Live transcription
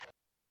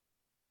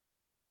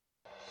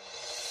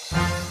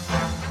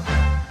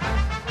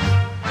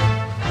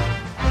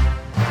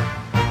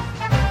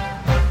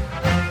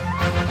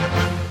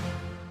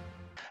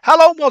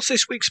Hello, what's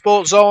this week's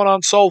Sportszone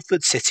on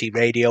Salford City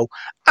Radio?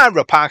 I'm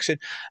Rob Parkinson,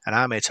 and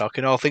I'm here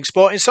talking all things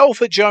sport in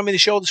Salford. Joining me on the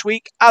show this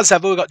week, as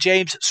ever, we've got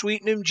James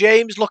Sweetenham.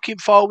 James, looking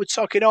forward to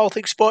talking all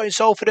things sport in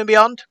Salford and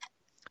beyond?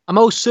 I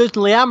most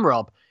certainly am,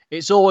 Rob.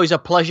 It's always a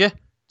pleasure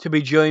to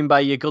be joined by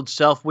your good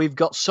self. We've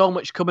got so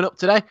much coming up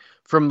today,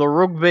 from the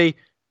rugby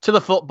to the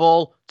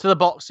football to the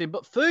boxing.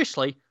 But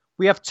firstly,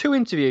 we have two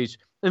interviews.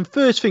 And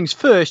first things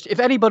first, if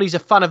anybody's a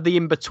fan of the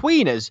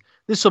Inbetweeners,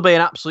 this will be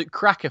an absolute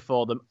cracker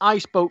for them. I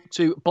spoke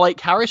to Blake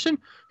Harrison,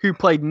 who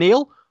played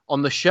Neil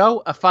on the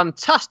show, a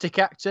fantastic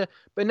actor,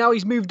 but now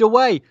he's moved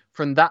away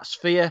from that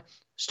sphere.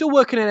 Still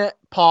working in it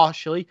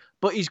partially,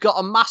 but he's got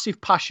a massive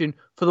passion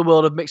for the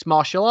world of mixed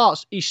martial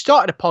arts. He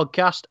started a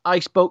podcast. I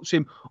spoke to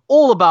him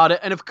all about it.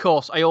 And of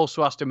course, I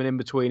also asked him an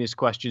Inbetweeners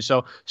question.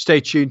 So stay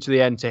tuned to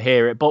the end to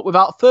hear it. But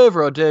without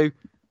further ado,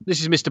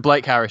 this is Mr.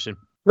 Blake Harrison.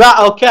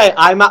 Right, okay,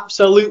 I'm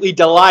absolutely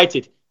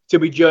delighted to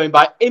be joined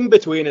by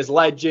Inbetweeners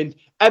legend,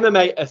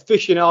 MMA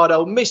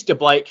aficionado, Mr.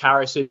 Blake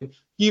Harrison.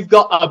 You've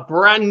got a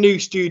brand new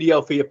studio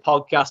for your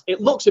podcast.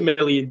 It looks $1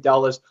 million.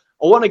 I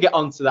want to get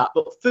onto that,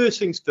 but first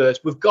things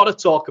first, we've got to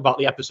talk about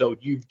the episode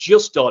you've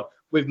just done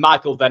with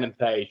Michael Venom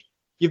Page.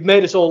 You've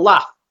made us all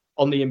laugh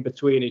on the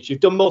Inbetweeners. You've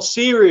done more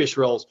serious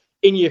roles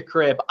in your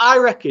career, but I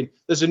reckon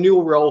there's a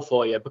new role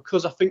for you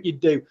because I think you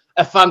do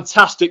a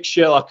fantastic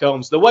Sherlock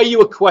Holmes. The way you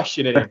were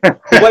questioning him,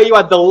 the way you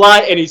had the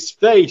light in his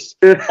face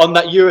on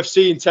that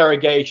UFC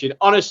interrogation,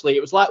 honestly,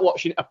 it was like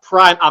watching a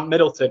prime Ant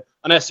Middleton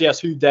on SES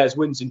Who Dares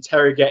Wins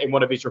interrogating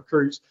one of his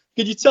recruits.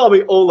 Could you tell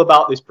me all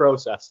about this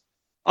process?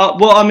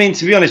 Well, I mean,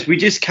 to be honest, we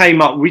just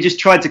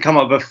tried to come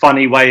up with a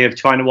funny way of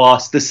trying to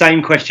ask the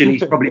same question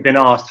he's probably been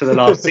asked for the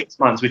last 6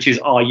 months, which is,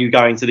 are you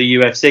going to the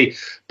UFC?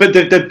 But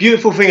the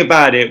beautiful thing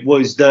about it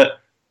was that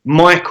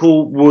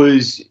Michael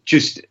was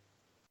just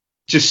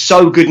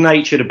so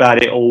good-natured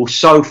about it all,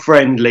 so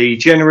friendly,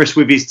 generous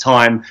with his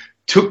time,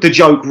 took the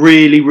joke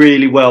really,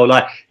 really well.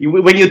 Like,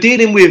 when you're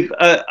dealing with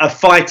a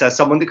fighter,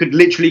 someone that could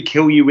literally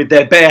kill you with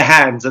their bare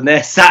hands and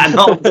they're sat an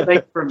arm's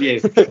length from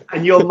you,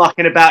 and you're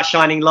mucking about,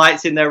 shining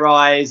lights in their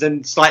eyes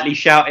and slightly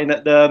shouting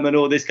at them and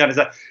all this kind of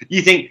stuff,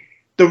 you think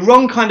the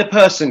wrong kind of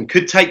person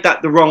could take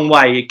that the wrong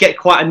way, get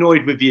quite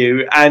annoyed with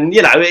you, and,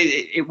 you know,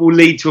 it will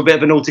lead to a bit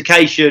of an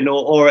altercation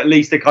or at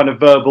least a kind of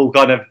verbal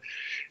kind of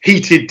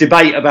heated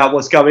debate about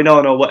what's going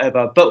on or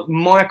whatever. But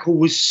Michael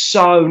was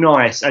so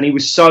nice and he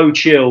was so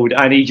chilled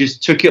and he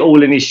just took it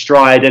all in his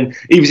stride, and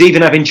he was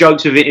even having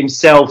jokes with it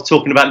himself,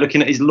 talking about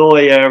looking at his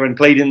lawyer and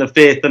pleading the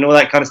fifth and all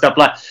that kind of stuff.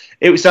 Like,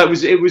 it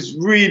was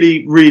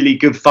really, really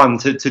good fun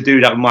to do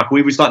that with Michael.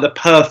 He was like the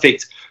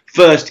perfect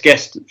first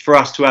guest for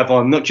us to have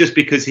on, not just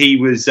because he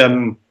was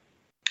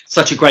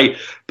such a great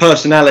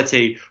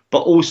personality, but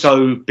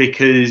also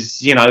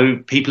because, you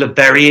know, people are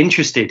very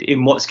interested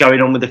in what's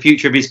going on with the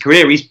future of his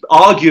career. He's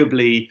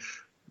arguably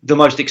the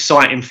most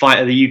exciting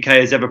fighter the UK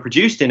has ever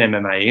produced in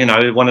MMA. You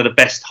know, one of the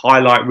best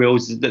highlight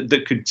reels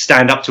that could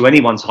stand up to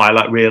anyone's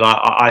highlight reel,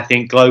 I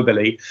think,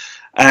 globally.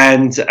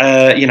 And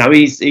you know,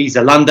 he's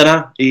a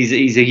Londoner,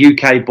 he's a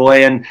UK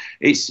boy, and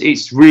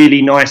it's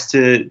really nice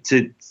to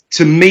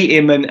meet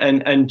him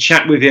and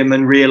chat with him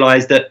and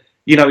realise that,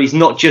 you know, he's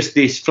not just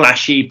this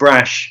flashy,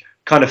 brash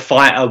kind of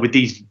fighter with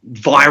these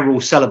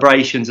viral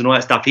celebrations and all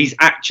that stuff. He's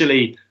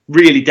actually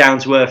really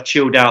down-to-earth,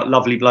 chilled out,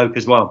 lovely bloke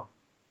as well.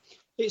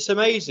 It's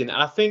amazing.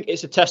 And I think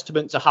it's a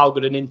testament to how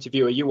good an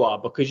interviewer you are,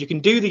 because you can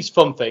do these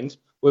fun things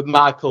with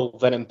Michael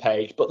Venom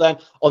Page. But then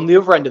on the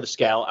other end of the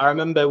scale, I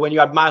remember when you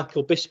had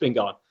Michael Bisping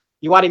on,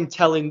 you had him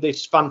telling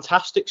this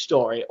fantastic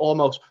story,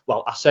 almost,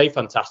 well, I say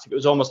fantastic, it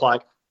was almost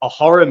like a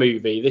horror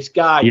movie. This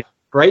guy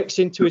breaks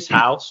into his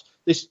house.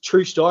 This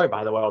true story,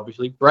 by the way,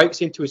 obviously,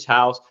 breaks into his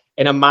house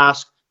in a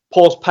mask,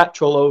 pours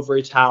petrol over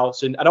his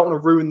house. And I don't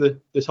want to ruin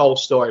this whole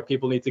story.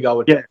 People need to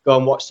go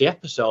and watch the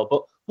episode.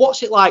 But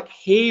what's it like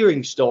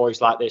hearing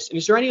stories like this? And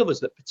is there any others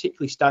that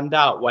particularly stand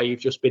out where you've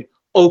just been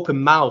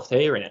open-mouthed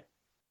hearing it?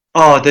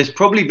 Oh, there's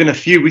probably been a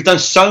few. We've done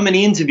so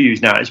many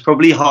interviews now. It's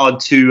probably hard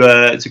to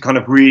kind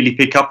of really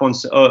pick up on,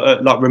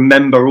 like,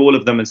 remember all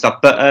of them and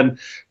stuff.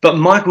 But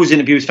Michael's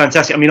interview was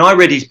fantastic. I mean, I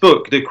read his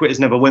book, the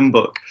Quitters Never Win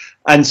book,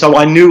 and so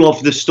I knew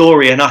of the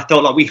story, and I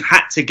felt like we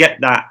had to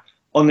get that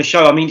on the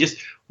show. I mean, just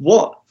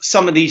what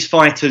some of these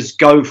fighters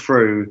go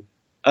through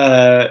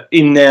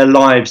in their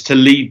lives to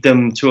lead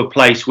them to a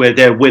place where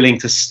they're willing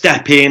to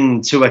step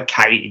into a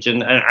cage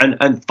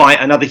and fight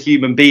another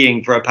human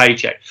being for a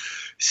paycheck.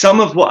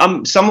 Some of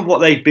what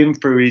they've been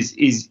through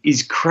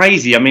is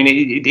crazy. I mean,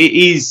 it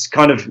is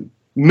kind of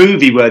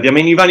movie worthy. I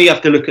mean, you only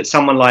have to look at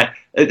someone like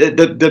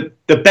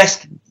the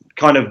best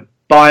kind of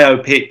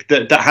biopic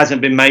that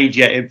hasn't been made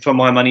yet, for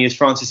my money, is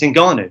Francis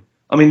Ngannou.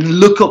 I mean,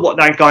 look at what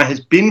that guy has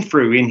been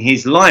through in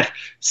his life.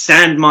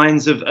 Sand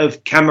mines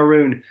of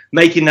Cameroon,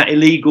 making that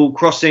illegal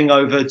crossing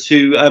over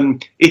to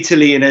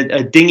Italy in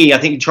a dinghy. I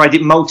think he tried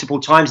it multiple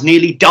times,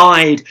 nearly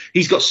died.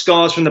 He's got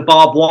scars from the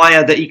barbed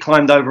wire that he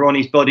climbed over on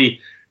his body.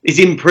 is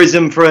in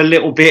prison for a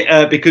little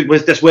bit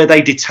because that's where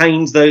they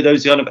detained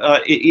those kind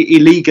of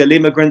illegal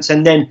immigrants,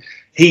 and then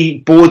he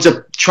boards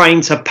a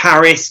train to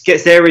Paris,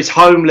 gets there, is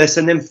homeless,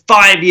 and then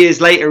 5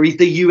 years later, he's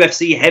the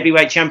UFC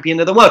heavyweight champion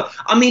of the world.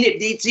 I mean,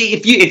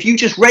 if you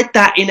just read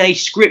that in a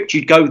script,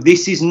 you'd go,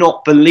 this is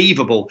not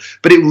believable.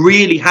 But it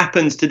really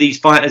happens to these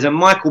fighters. And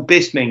Michael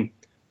Bisping,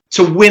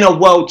 to win a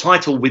world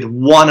title with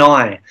one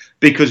eye,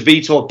 because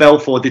Vitor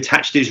Belfort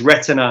detached his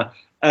retina,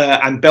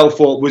 and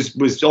Belfort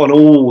was on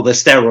all the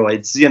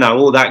steroids, you know,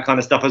 all that kind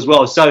of stuff as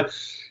well. So,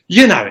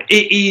 you know,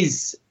 it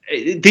is...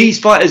 These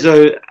fighters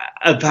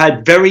have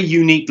had very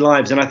unique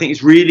lives, and I think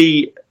it's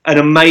really an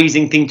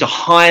amazing thing to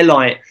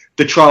highlight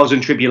the trials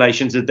and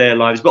tribulations of their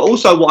lives. But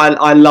also what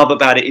I love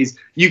about it is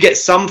you get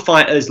some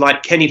fighters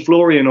like Kenny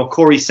Florian or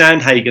Corey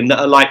Sandhagen that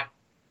are like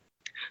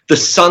the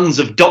sons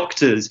of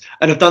doctors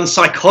and have done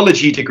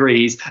psychology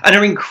degrees and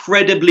are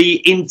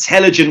incredibly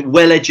intelligent,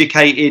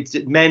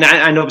 well-educated men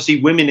and obviously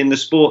women in the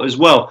sport as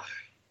well.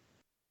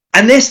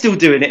 And they're still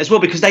doing it as well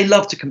because they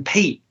love to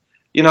compete.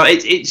 You know,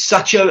 it's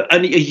such a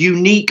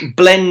unique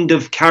blend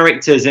of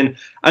characters, and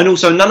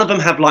also none of them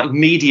have like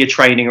media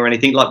training or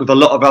anything like with a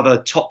lot of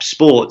other top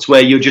sports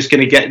where you're just going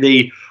to get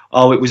the,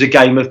 oh, it was a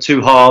game of two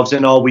halves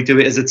and, oh, we do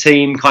it as a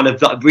team, kind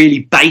of like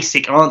really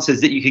basic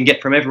answers that you can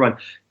get from everyone.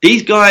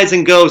 These guys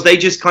and girls, they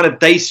just kind of,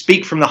 they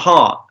speak from the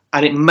heart,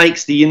 and it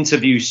makes the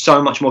interview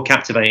so much more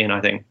captivating,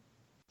 I think.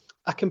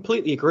 I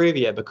completely agree with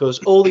you, because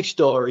all these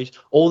stories,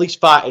 all these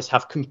fighters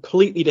have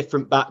completely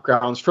different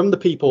backgrounds, from the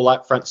people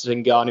like Francis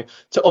Ngannou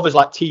to others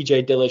like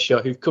TJ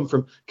Dillashaw, who've come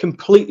from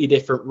completely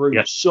different routes.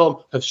 Yes.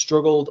 Some have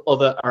struggled,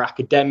 others are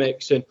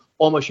academics and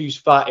almost use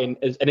fighting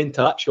as an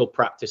intellectual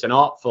practice, an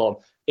art form,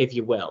 if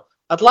you will.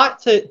 I'd like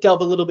to delve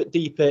a little bit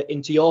deeper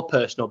into your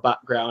personal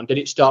background. Did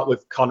it start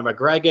with Conor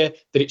McGregor?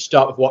 Did it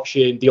start with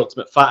watching The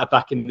Ultimate Fighter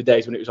back in the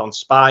days when it was on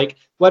Spike?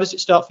 Where does it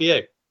start for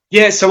you?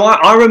 Yeah, so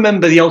I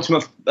remember the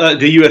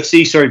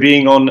UFC,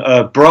 being on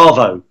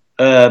Bravo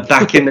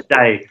back in the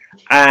day.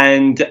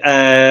 And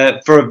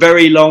for a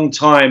very long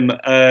time,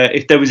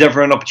 if there was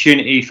ever an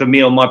opportunity for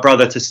me or my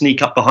brother to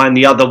sneak up behind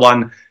the other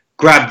one,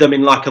 grab them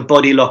in like a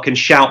body lock and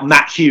shout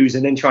Matt Hughes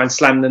and then try and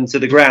slam them to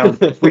the ground,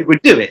 we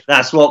would do it.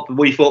 That's what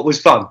we thought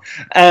was fun.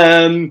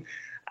 Yeah,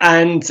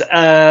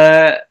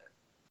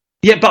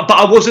 but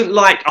I wasn't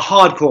like a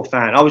hardcore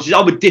fan. I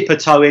would dip a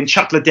toe in,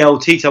 Chuck Liddell,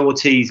 Tito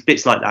Ortiz,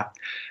 bits like that.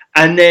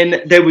 And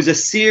then there was a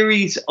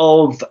series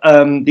of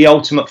The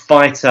Ultimate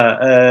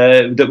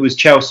Fighter that was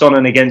Chael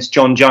Sonnen against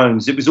John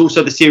Jones. It was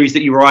also the series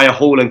that Uriah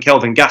Hall and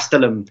Kelvin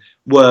Gastelum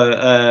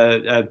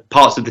were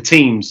parts of the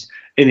teams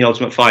in The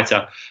Ultimate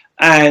Fighter.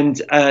 And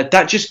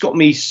that just got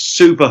me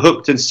super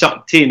hooked and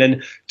sucked in.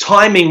 And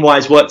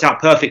timing-wise worked out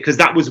perfect, because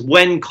that was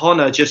when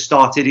Conor just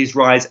started his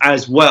rise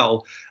as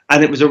well.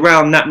 And it was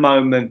around that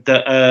moment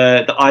that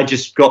I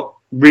just got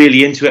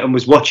really into it and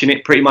was watching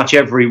it pretty much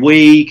every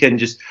week and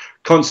just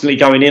constantly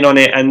going in on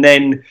it. And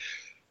then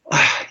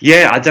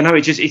I don't know,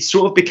 it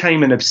sort of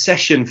became an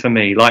obsession for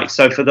me. Like,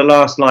 so for the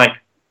last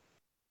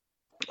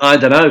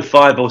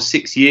 5 or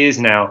 6 years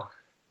now,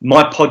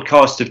 my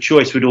podcast of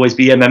choice would always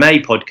be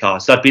MMA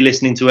podcasts. I'd be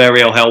listening to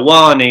Ariel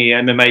Helwani,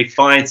 MMA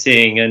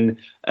Fighting, and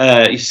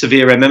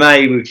Severe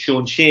MMA with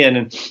Sean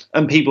Sheehan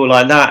and people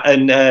like that.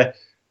 And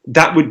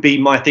that would be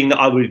my thing that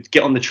I would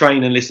get on the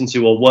train and listen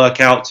to or work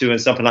out to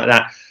and something like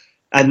that.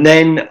 And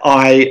then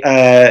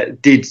I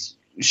did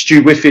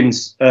Stu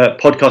Whiffin's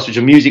podcast, which is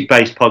a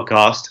music-based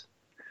podcast.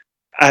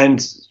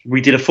 And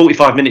we did a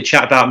 45-minute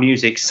chat about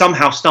music,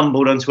 somehow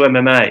stumbled onto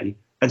MMA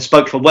and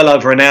spoke for well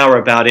over an hour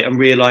about it and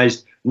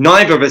realised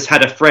neither of us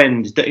had a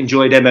friend that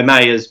enjoyed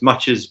MMA as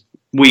much as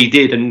we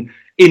did. And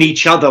in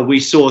each other, we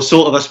saw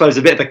sort of, I suppose,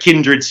 a bit of a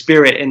kindred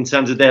spirit in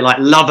terms of their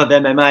love of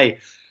MMA.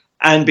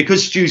 And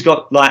because Stu's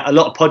got a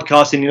lot of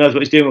podcasts and he knows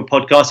what he's doing with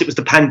podcasts, it was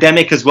the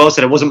pandemic as well, so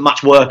there wasn't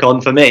much work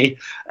on for me.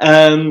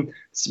 So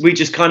we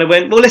just kind of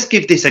went, well, let's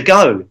give this a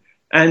go.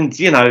 And,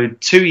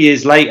 2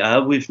 years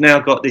later, we've now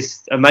got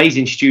this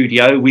amazing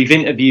studio. We've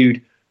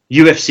interviewed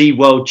UFC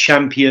world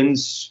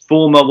champions,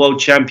 former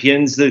world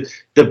champions, the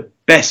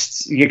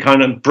best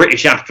kind of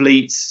British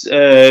athletes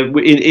in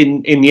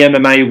the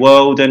MMA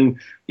world. And,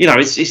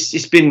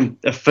 it's been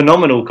a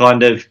phenomenal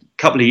kind of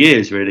couple of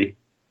years, really.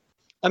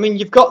 I mean,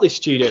 you've got this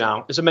studio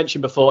now. As I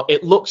mentioned before,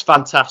 it looks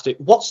fantastic.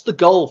 What's the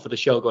goal for the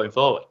show going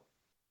forward?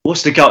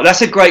 What's the goal?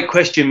 That's a great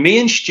question. Me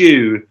and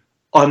Stu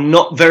are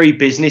not very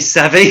business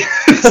savvy.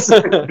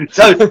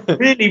 So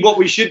really what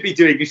we should be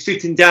doing is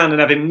sitting down and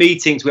having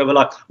meetings where we're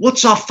like,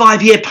 what's our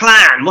 5-year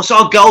plan? What's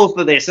our goal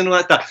for this? And all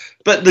that stuff.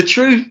 But the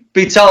truth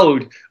be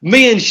told,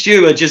 me and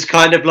Stu are just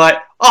kind of like,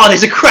 oh,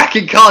 there's a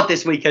cracking card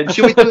this weekend.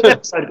 Should we do an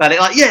episode about it?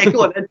 Like, yeah,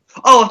 go on then.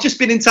 Oh, I've just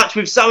been in touch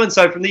with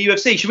so-and-so from the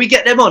UFC. Should we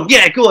get them on?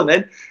 Yeah, go on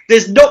then.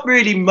 There's not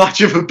really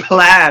much of a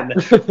plan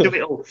to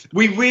it all.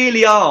 We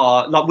really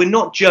are, we're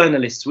not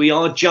journalists. We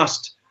are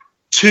just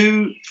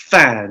two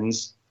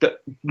fans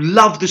that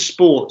love the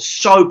sport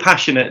so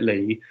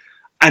passionately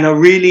and are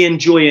really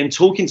enjoying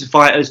talking to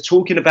fighters,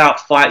 talking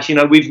about fights. You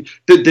know, we've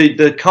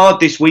the card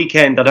this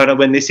weekend. I don't know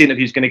when this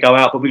interview is going to go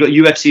out, but we've got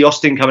UFC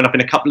Austin coming up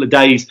in a couple of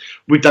days.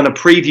 We've done a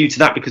preview to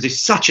that because it's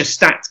such a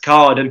stacked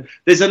card, and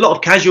there's a lot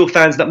of casual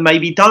fans that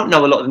maybe don't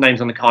know a lot of the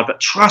names on the card. But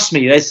trust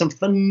me, there's some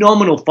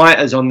phenomenal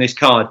fighters on this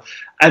card.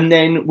 And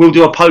then we'll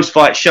do a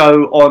post-fight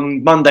show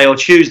on Monday or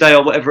Tuesday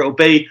or whatever it'll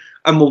be,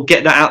 and we'll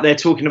get that out there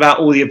talking about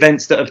all the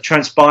events that have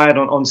transpired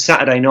on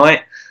Saturday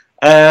night.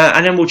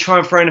 And then we'll try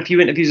and throw in a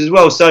few interviews as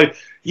well. So,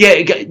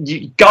 yeah,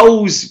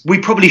 goals, we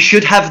probably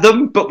should have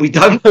them, but we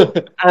don't.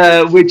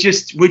 We're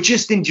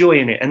just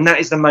enjoying it. And that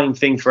is the main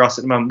thing for us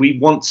at the moment. We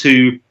want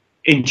to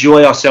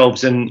enjoy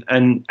ourselves and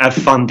have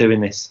fun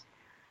doing this.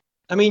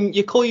 I mean,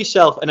 you call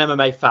yourself an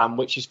MMA fan,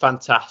 which is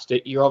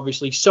fantastic. You're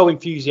obviously so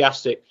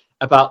enthusiastic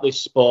about this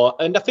sport.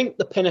 And I think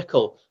the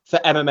pinnacle for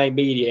MMA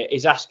media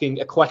is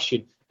asking a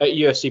question at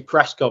UFC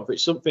press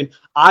conference, something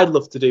I'd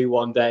love to do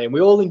one day. And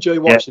we all enjoy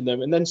watching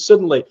them. And then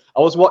suddenly I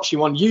was watching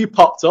one, you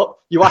popped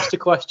up, you asked a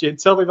question.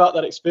 Tell me about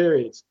that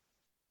experience.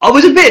 I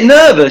was a bit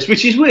nervous,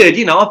 which is weird.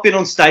 You know, I've been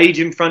on stage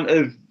in front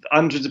of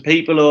hundreds of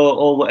people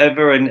or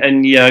whatever.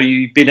 And you know,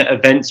 you've been at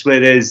events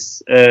where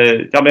there's,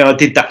 I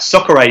did that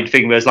Soccer Aid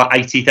thing where there's like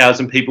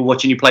 80,000 people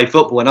watching you play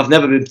football. And I've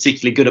never been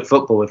particularly good at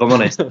football, if I'm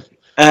honest.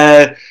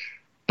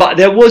 But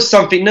there was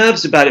something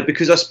nervous about it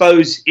because I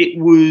suppose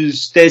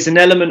there's an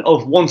element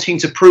of wanting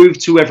to prove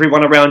to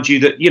everyone around you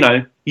that, you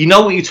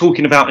know what you're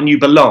talking about and you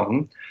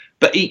belong.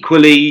 But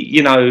equally,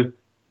 you know,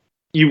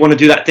 you want to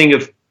do that thing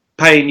of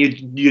paying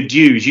your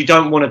dues. You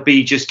don't want to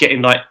be just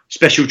getting like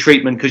special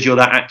treatment because you're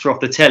that actor off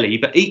the telly.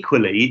 But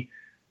equally,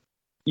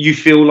 you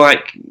feel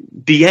like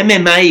the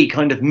MMA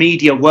kind of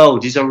media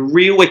world is a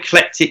real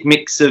eclectic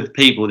mix of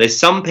people. There's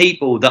some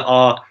people that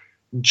are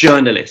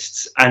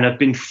journalists and have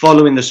been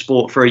following the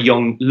sport for a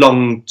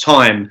long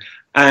time,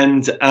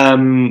 and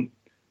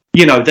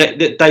you know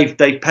they've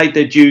paid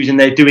their dues and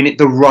they're doing it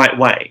the right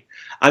way.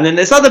 And then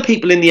there's other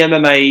people in the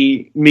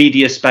MMA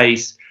media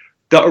space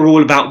that are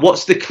all about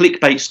what's the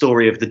clickbait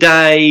story of the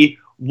day,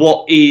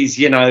 what is,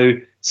 you know,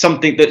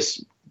 something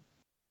that's,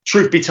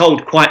 truth be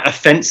told, quite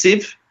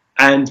offensive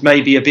and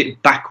maybe a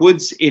bit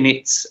backwards in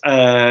its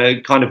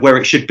kind of where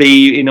it should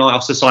be in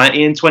our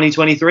society in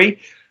 2023.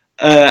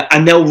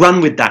 And they'll run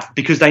with that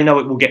because they know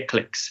it will get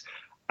clicks.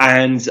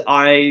 And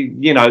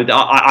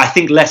I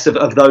think less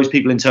of those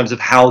people in terms of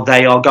how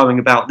they are going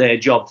about their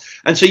job.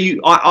 And so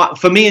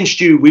for me and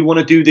Stu, we want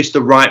to do this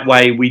the right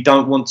way. We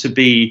don't want to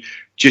be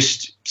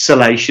just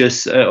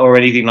salacious or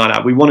anything like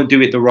that. We want to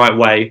do it the right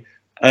way.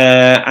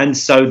 And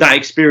so that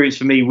experience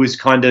for me was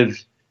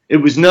it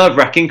was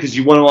nerve-wracking because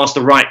you want to ask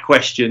the right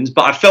questions,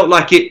 but I felt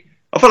like it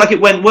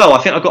went well.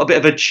 I think I got a bit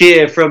of a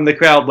cheer from the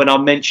crowd when I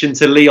mentioned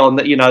to Leon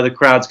that, you know, the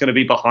crowd's going to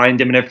be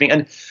behind him and everything.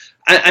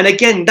 And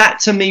again, that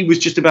to me was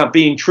just about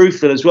being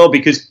truthful as well,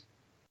 because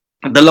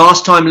the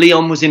last time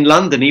Leon was in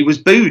London, he was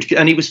booed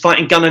and he was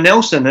fighting Gunnar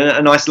Nelson,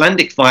 an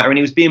Icelandic fighter, and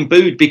he was being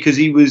booed because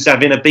he was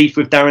having a beef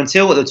with Darren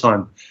Till at the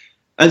time.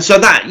 And so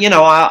that, you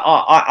know,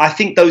 I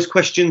think those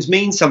questions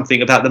mean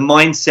something about the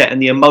mindset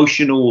and the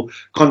emotional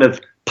kind of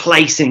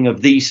placing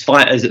of these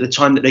fighters at the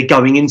time that they're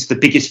going into the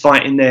biggest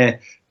fight in their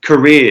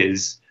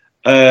careers.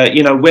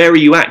 You know, where are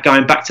you at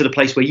going back to the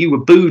place where you were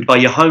booed by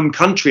your home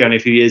country only a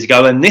few years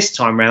ago, and this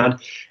time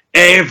round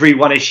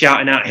everyone is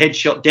shouting out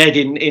headshot dead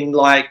in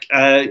like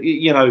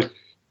you know,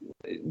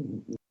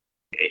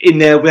 in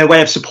their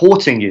way of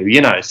supporting you,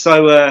 you know.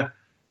 So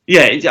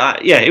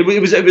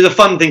it was a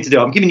fun thing to do.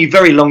 I'm giving you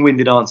very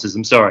long-winded answers,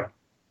 I'm sorry.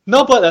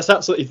 No, but that's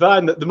absolutely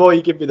fine. The more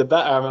you give me, the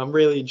better. I'm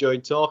really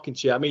enjoying talking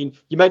to you. I mean,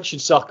 you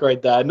mentioned Soccer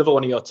Aid there, another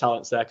one of your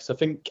talents there, because I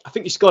think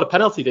you scored a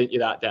penalty, didn't you,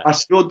 that day? I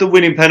scored the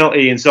winning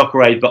penalty in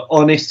Soccer Aid, but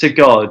honest to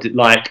God,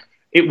 like,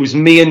 it was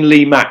me and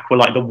Lee Mack were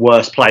like the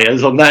worst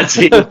players on that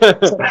team.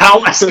 So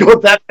how I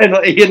scored that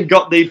penalty and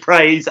got the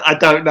praise, I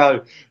don't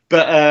know.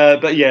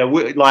 But yeah,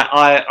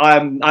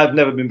 I've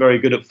never been very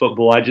good at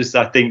football. I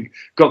think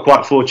got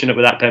quite fortunate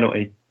with that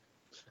penalty.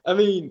 I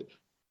mean,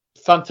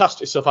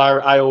 fantastic stuff.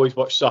 I always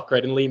watch Soccer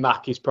Aid, and Lee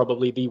Mack is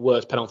probably the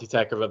worst penalty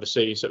taker I've ever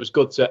seen. So it was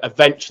good to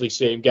eventually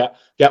see him get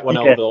one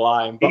over the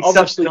line. But he's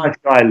obviously such a nice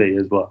guy, Lee,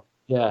 as well.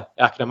 Yeah,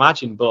 I can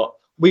imagine. But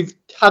we've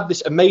had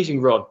this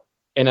amazing run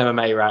in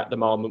MMA right at the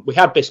moment. We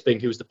had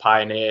Bisping, who was the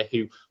pioneer,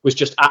 who was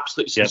just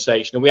absolutely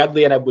sensational. We had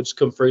Leon Edwards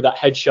come through, that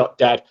headshot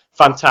dead,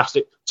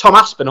 fantastic. Tom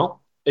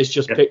Aspinall has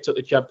just picked up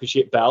the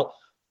championship belt.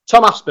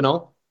 Tom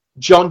Aspinall,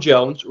 John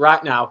Jones,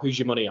 right now, who's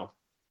your money on?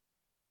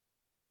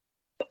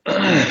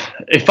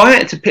 If I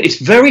had to pick, it's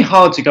very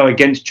hard to go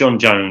against John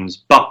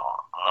Jones, but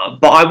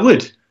I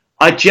would.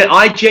 I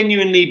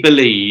genuinely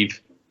believe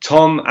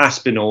Tom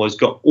Aspinall has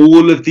got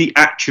all of the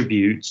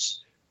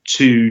attributes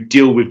to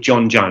deal with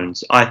John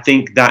Jones. I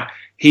think that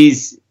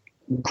his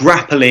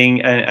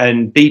grappling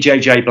and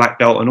BJJ black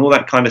belt and all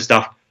that kind of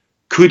stuff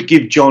could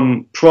give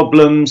John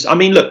problems. I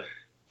mean, look,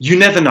 you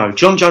never know.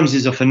 John Jones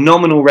is a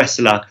phenomenal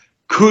wrestler.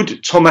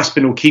 Could Tom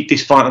Aspinall keep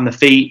this fight on the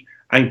feet?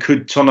 And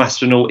could Tom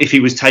Aspinall, if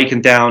he was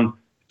taken down,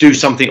 do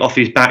something off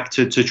his back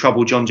to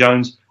trouble John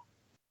Jones?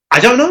 I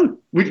don't know.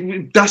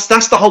 That's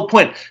the whole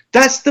point.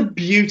 That's the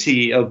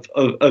beauty of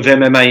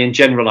MMA in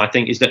general, I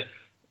think, is that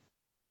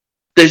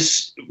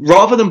there's,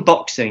 rather than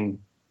boxing,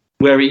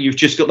 where you've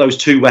just got those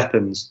two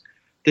weapons,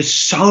 there's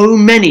so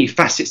many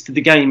facets to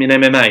the game in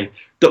MMA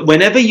that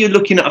whenever you're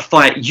looking at a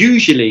fight,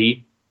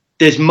 usually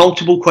there's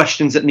multiple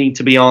questions that need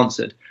to be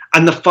answered.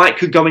 And the fight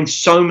could go in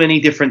so many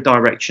different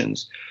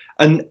directions.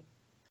 And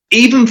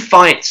even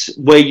fights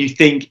where you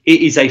think it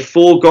is a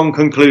foregone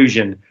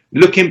conclusion,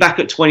 looking back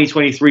at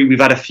 2023, we've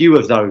had a few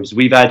of those.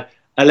 We've had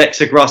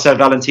Alexa Grasso,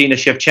 Valentina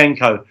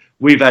Shevchenko.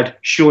 We've had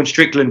Sean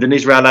Strickland and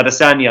Israel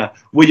Adesanya,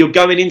 where you're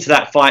going into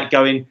that fight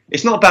going,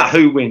 it's not about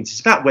who wins,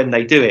 it's about when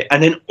they do it.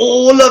 And then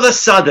all of a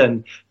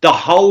sudden, the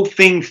whole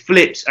thing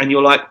flips and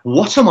you're like,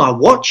 what am I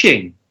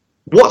watching?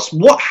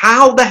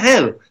 How the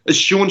hell has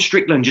Sean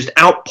Strickland just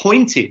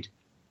outpointed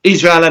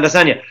Israel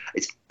Adesanya?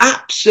 It's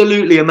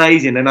absolutely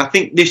amazing. And I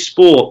think this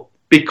sport,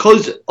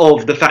 because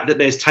of the fact that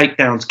there's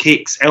takedowns,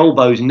 kicks,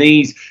 elbows,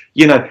 knees,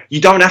 you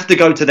don't have to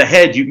go to the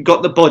head. You've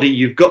got the body,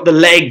 you've got the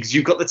legs,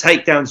 you've got the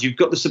takedowns, you've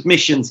got the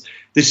submissions.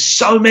 There's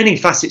so many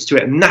facets to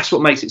it. And that's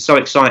what makes it so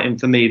exciting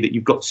for me, that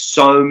you've got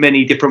so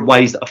many different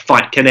ways that a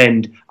fight can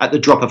end at the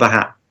drop of a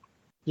hat.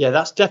 Yeah,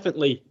 that's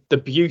definitely the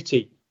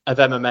beauty of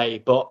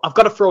MMA. But I've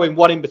got to throw in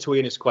one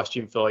in-betweeners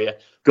question for you.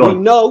 We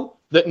know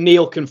that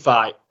Neil can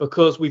fight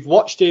because we've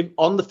watched him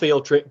on the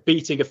field trip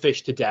beating a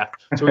fish to death.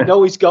 So we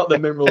know he's got the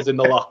minerals in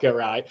the locker,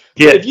 right?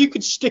 Yeah. But if you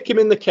could stick him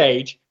in the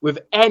cage with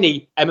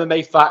any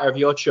MMA fighter of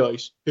your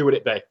choice, who would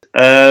it be?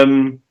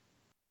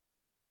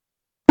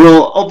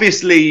 Well,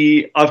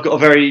 obviously, I've got a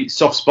very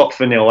soft spot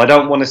for Neil. I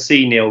don't want to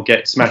see Neil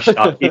get smashed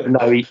up, even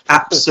though he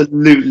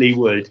absolutely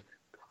would.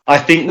 I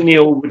think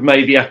Neil would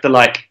maybe have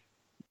to,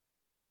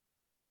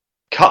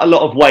 cut a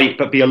lot of weight,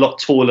 but be a lot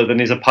taller than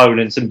his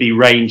opponents and be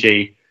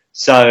rangy.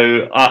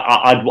 So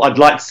I'd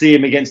like to see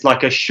him against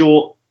a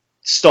short,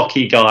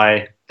 stocky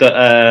guy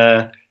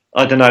that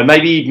I don't know.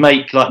 Maybe he'd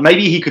make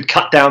maybe he could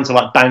cut down to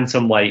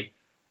bantamweight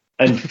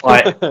and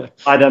fight.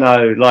 I don't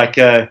know,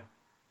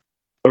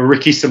 a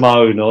Ricky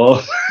Simone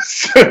or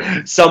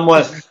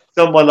someone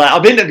like.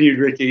 I've interviewed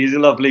Ricky. He's a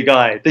lovely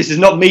guy. This is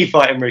not me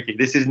fighting Ricky.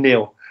 This is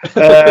Neil.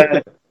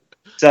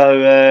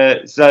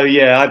 So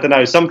yeah, I don't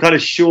know, some kind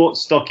of short,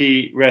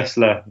 stocky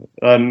wrestler.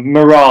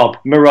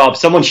 Marab,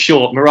 someone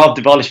short, Marab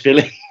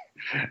Dvalishvili.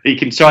 He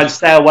can try and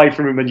stay away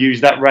from him and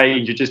use that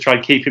range and just try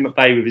and keep him at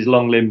bay with his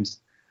long limbs.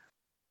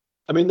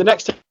 I mean, the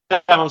next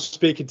time I'm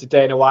speaking to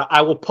Dana White,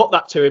 I will put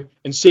that to him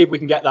and see if we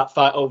can get that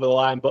fight over the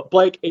line. But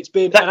Blake, it's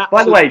been an absolute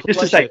by the way, just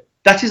pleasure. to say,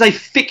 that is a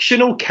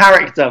fictional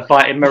character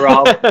fighting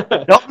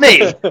Marab, not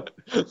me.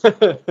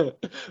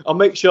 I'll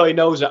make sure he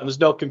knows that and there's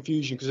no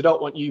confusion, because I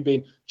don't want you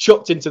being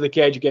chucked into the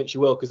cage against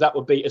your will, because that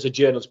would be, as a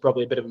journalist,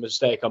 probably a bit of a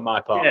mistake on my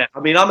part. Yeah,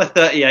 I mean, I'm a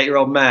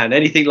 38-year-old man.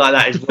 Anything like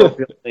that is well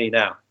beyond me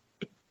now.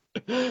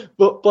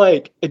 But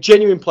Blake, a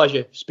genuine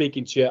pleasure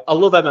speaking to you. I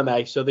love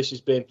MMA, so this has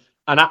been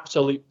an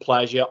absolute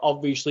pleasure.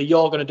 Obviously,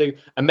 you're going to do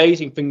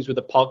amazing things with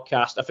the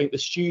podcast. I think the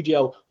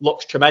studio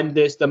looks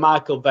tremendous. The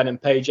Michael Venom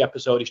Page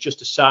episode is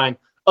just a sign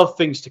of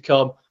things to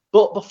come.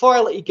 But before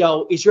I let you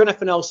go, is there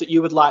anything else that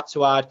you would like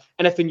to add?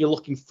 Anything you're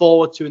looking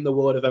forward to in the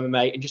world of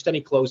MMA? And just any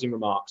closing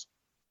remarks?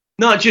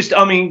 No,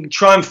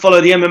 try and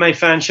follow the MMA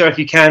Fan Show if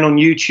you can on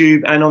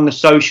YouTube and on the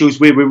socials.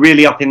 We're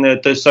really up in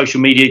the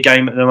social media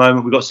game at the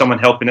moment. We've got someone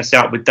helping us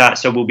out with that.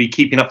 So we'll be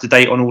keeping up to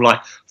date on all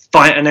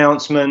fight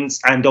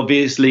announcements and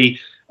obviously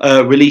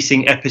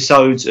releasing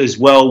episodes as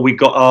well. We've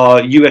got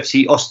our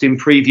UFC Austin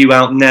preview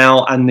out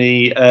now, and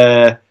the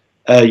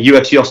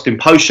UFC Austin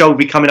post show will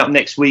be coming up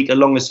next week,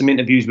 along with some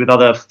interviews with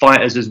other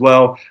fighters as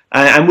well.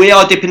 And we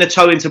are dipping a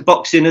toe into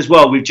boxing as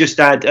well. We've just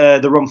had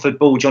the Romford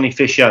Bull, Johnny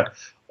Fisher,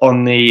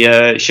 on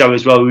the show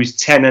as well, who's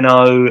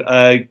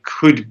 10-0,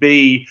 could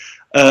be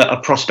a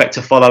prospect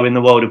to follow in the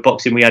world of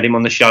boxing. We had him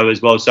on the show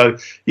as well. So,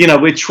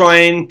 we're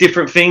trying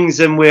different things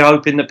and we're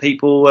hoping that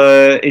people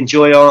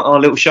enjoy our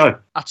little show.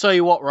 I'll tell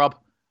you what, Rob,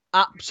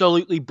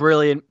 absolutely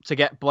brilliant to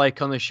get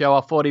Blake on the show.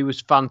 I thought he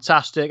was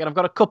fantastic. And I've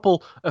got a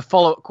couple of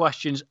follow-up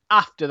questions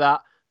after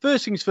that.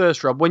 First things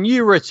first, Rob, when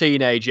you were a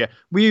teenager,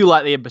 were you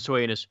like the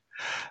Inbetweeners?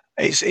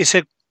 It's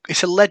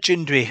a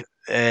legendary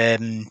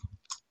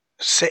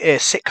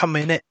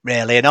sitcom in it,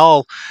 really, and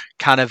all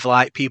kind of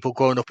people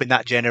growing up in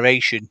that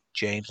generation,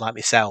 James, like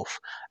myself,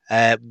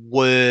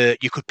 were,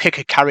 you could pick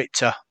a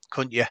character,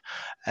 couldn't you?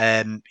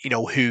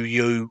 Who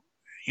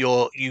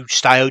you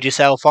styled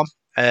yourself on.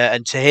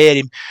 And to hear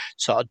him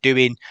sort of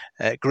doing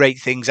great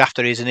things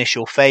after his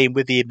initial fame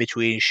with the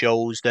in-between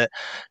shows that,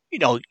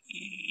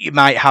 you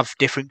might have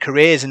different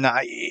careers, and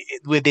that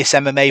with this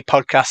MMA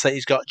podcast that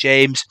he's got,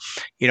 James,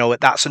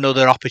 that's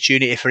another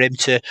opportunity for him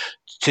to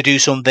do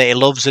something that he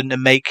loves and to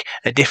make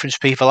a difference to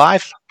people's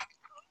lives.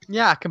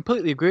 Yeah, I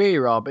completely agree,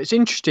 Rob. It's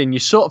interesting. You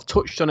sort of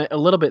touched on it a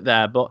little bit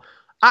there, but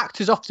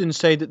actors often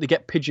say that they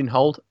get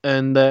pigeonholed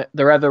and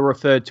they're ever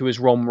referred to as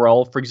one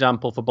role. For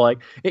example, for Blake,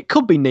 it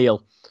could be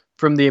Neil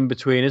from the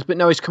Inbetweeners, but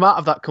no, he's come out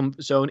of that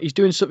comfort zone. He's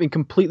doing something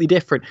completely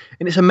different,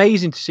 and it's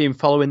amazing to see him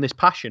following this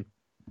passion.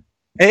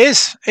 It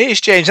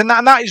is, James, and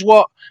that is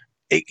what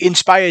it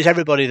inspires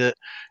everybody, that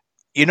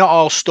you're not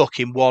all stuck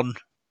in one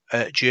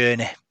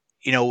journey.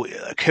 You know,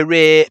 a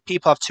career,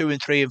 people have 2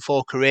 and 3 and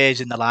 4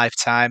 careers in their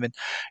lifetime, and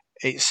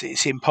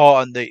it's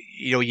important that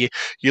you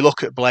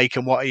look at Blake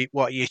and what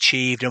he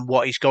achieved and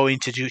what he's going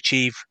to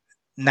achieve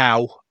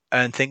now,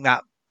 and think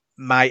that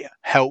might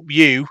help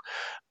you,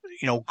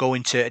 go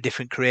into a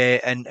different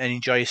career and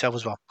enjoy yourself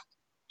as well.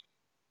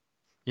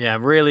 Yeah,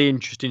 really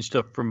interesting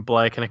stuff from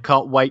Blake, and I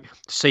can't wait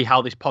to see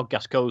how this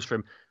podcast goes for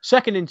him.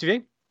 Second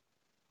interview.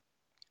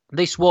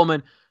 This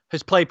woman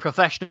has played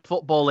professional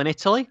football in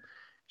Italy.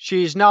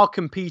 She is now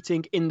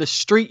competing in the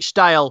Street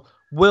Style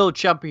World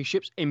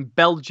Championships in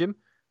Belgium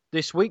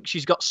this week.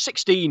 She's got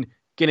 16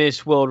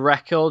 Guinness World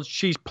Records.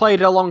 She's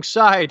played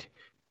alongside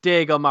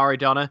Diego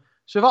Maradona.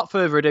 So without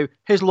further ado,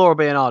 here's Laura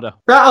Biondo.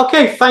 Right,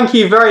 okay, thank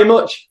you very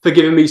much for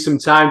giving me some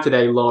time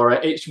today, Laura.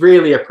 It's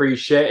really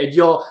appreciated.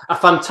 You're a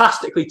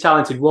fantastically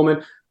talented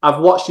woman.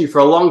 I've watched you for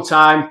a long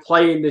time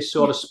playing this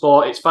sort of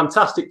sport. It's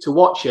fantastic to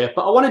watch you,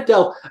 but I want to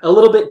delve a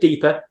little bit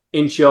deeper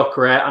into your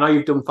career. I know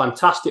you've done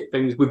fantastic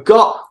things. We've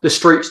got the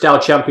Street Style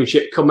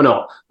Championship coming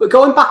up, but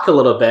going back a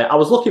little bit, I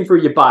was looking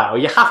through your bio.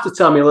 You have to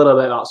tell me a little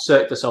bit about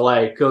Cirque du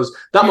Soleil, because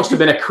that must have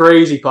been a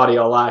crazy part of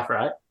your life,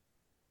 right?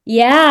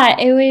 Yeah,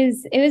 it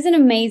was an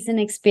amazing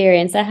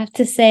experience. I have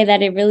to say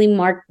that it really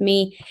marked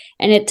me,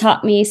 and it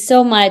taught me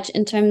so much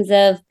in terms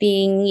of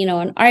being,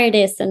 an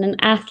artist and an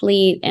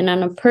athlete, and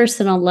on a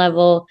personal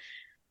level.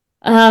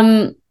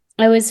 I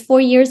was 4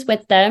 years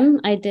with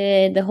them. I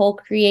did the whole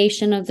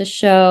creation of the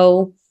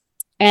show,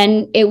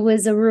 and it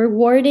was a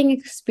rewarding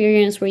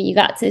experience where you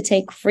got to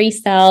take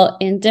freestyle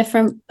in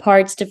different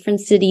parts, different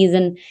cities,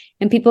 and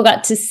people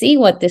got to see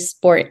what this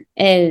sport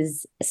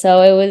is.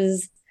 So it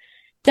was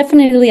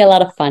definitely a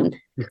lot of fun.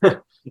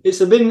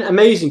 It's been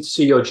amazing to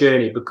see your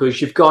journey,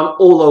 because you've gone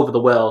all over the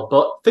world,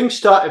 but things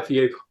started for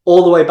you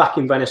all the way back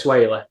in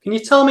Venezuela. Can you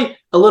tell me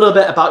a little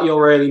bit about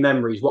your early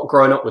memories, what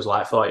growing up was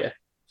like for you?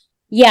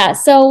 Yeah,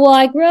 so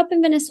I grew up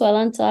in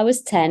Venezuela until I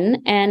was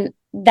 10, and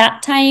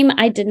that time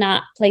I did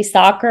not play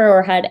soccer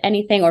or had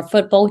anything, or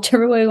football,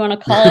 whichever way you want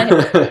to call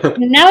it.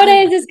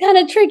 Nowadays, it's kind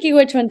of tricky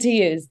which one to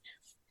use.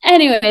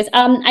 Anyways,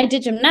 I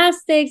did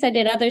gymnastics, I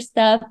did other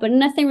stuff, but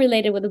nothing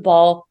related with the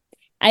ball.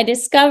 I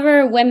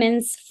discovered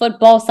women's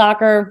football,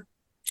 soccer,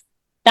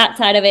 that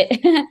side of it,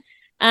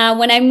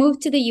 when I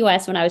moved to the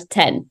US when I was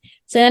 10.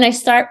 So then I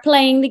start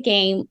playing the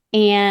game.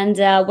 And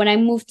when I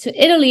moved to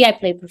Italy, I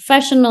played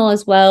professional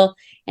as well.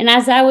 And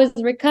as I was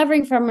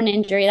recovering from an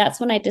injury, that's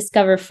when I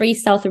discovered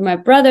freestyle through my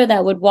brother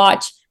that would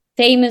watch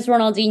famous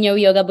Ronaldinho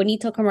Yoga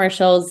Bonito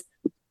commercials.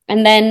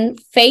 And then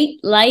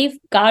fate, life,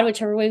 God,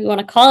 whichever way we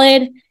want to call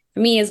it, for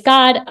me is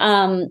God.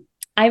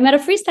 I met a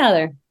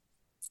freestyler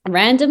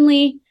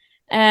randomly,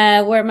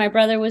 where my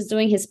brother was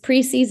doing his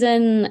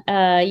preseason,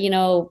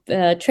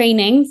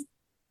 trainings,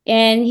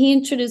 and he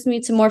introduced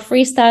me to more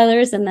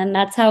freestylers, and then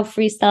that's how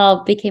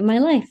freestyle became my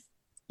life.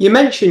 You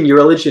mentioned your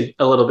religion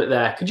a little bit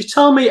there. Could you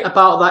tell me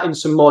about that in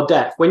some more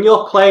depth? When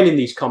you're playing in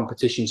these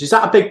competitions, is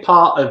that a big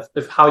part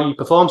of how you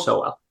perform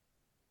so well?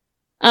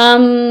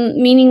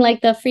 Meaning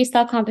like the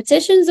freestyle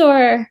competitions,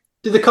 or?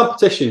 The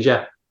competitions,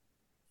 yeah.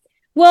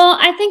 Well,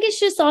 I think it's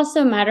just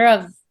also a matter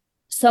of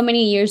so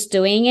many years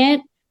doing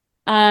it.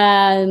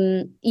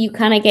 You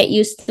kind of get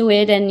used to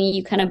it, and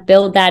you kind of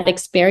build that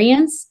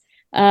experience.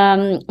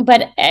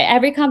 But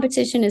every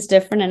competition is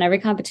different, and every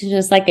competition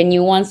is like a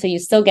new one. So you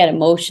still get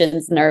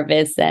emotions,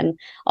 nervous, and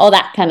all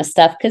that kind of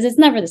stuff, because it's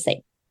never the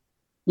same.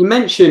 You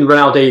mentioned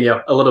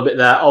Ronaldinho a little bit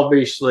there,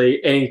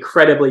 obviously an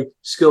incredibly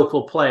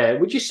skillful player.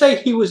 Would you say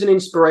he was an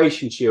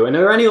inspiration to you? And are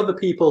there any other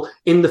people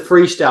in the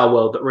freestyle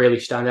world that really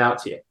stand out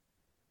to you?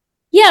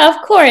 Yeah,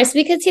 of course,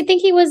 because I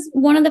think he was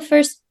one of the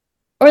first,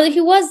 or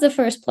he was the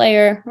first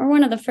player, or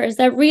one of the first,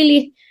 that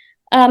really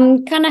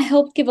kind of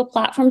helped give a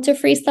platform to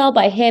freestyle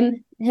by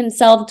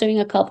himself doing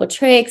a couple of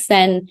tricks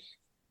and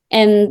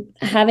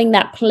having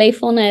that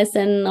playfulness.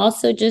 And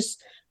also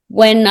just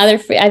when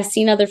I've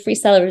seen other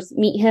freestylers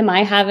meet him,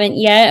 I haven't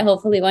yet,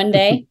 hopefully one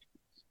day.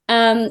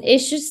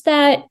 It's just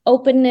that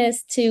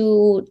openness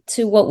to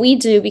what we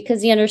do,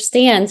 because he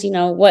understands,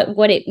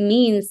 what it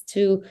means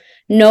to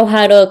know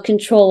how to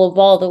control a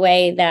ball the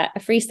way that a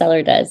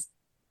freestyler does.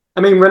 I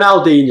mean,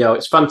 Ronaldinho,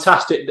 it's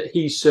fantastic that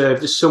he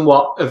served as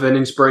somewhat of an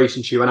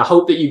inspiration to you, and I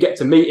hope that you get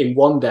to meet him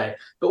one day.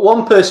 But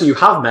one person you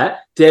have met,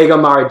 Diego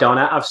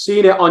Maradona, I've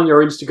seen it on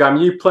your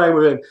Instagram, you playing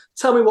with him.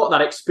 Tell me what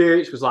that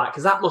experience was like,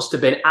 because that must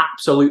have been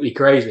absolutely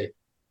crazy.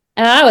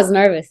 I was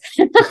nervous.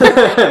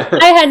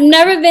 I had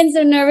never been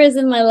so nervous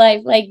in my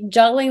life, like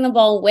juggling the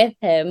ball with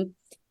him.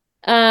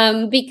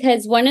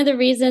 Because one of the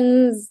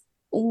reasons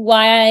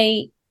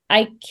why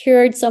I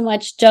cured so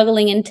much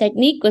juggling and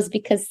technique was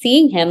because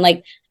seeing him,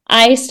 like,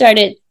 I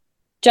started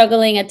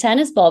juggling a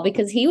tennis ball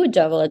because he would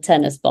juggle a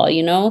tennis ball, So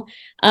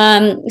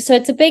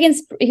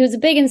he was a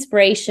big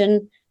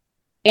inspiration.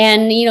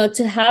 And,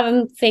 to have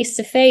him face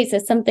to face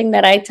is something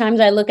that at times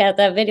I look at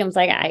that video, I'm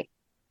like,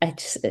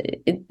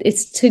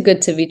 it's too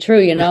good to be true,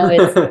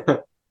 It's,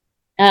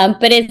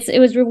 but it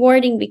was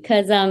rewarding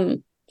because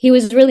he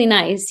was really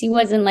nice. He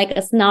wasn't like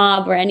a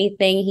snob or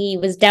anything. He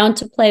was down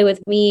to play with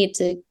me,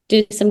 to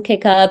do some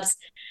kick-ups.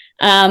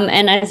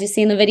 And as you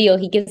see in the video,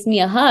 he gives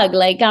me a hug.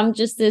 Like I'm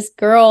just this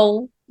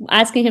girl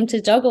asking him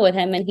to juggle with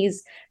him, and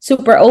he's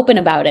super open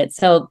about it.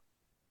 So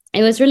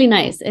it was really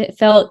nice. It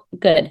felt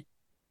good.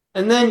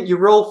 And then you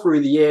roll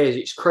through the years.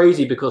 It's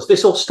crazy because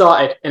this all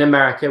started in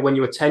America when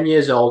you were 10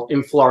 years old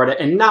in Florida.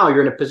 And now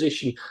you're in a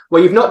position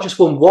where you've not just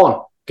won one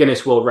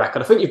Guinness World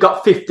Record. I think you've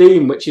got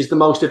 15, which is the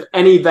most of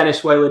any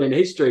Venezuelan in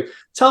history.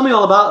 Tell me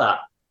all about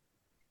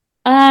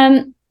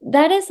that.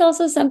 That is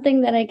also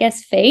something that I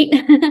guess fate.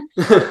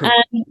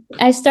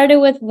 I started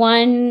with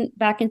one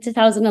back in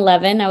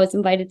 2011. I was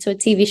invited to a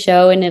TV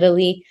show in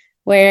Italy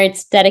where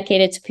it's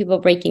dedicated to people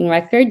breaking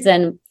records.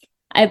 And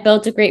I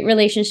built a great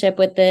relationship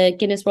with the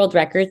Guinness World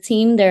Record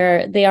team.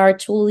 They are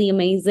truly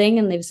amazing,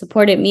 and they've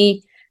supported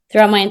me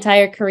throughout my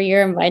entire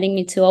career, inviting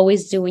me to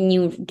always do a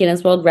new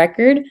Guinness World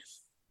Record.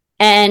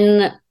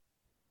 And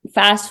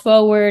fast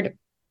forward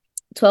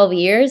 12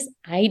 years,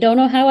 I don't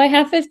know how I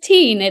have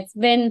 15. It's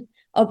been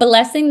a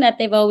blessing that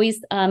they've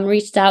always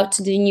reached out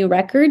to do new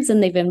records,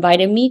 and they've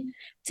invited me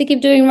to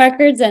keep doing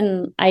records.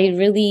 And I'm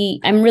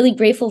really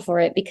grateful for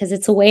it, because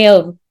it's a way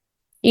of,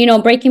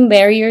 breaking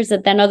barriers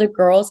that then other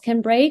girls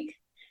can break.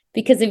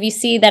 Because if you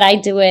see that I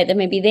do it, then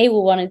maybe they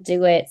will want to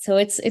do it. So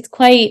it's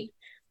quite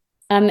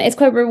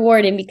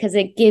rewarding, because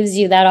it gives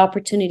you that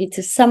opportunity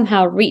to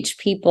somehow reach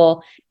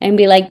people and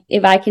be like,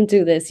 if I can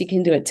do this, you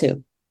can do it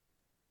too.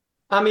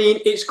 I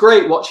mean, it's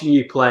great watching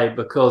you play,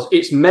 because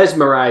it's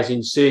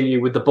mesmerizing seeing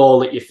you with the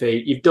ball at your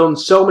feet. You've done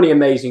so many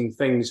amazing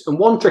things. And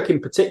one trick in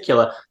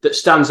particular that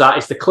stands out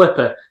is the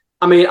clipper.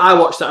 I mean, I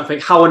watch that and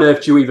think, how on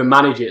earth do you even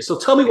manage it? So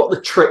tell me what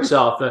the tricks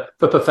are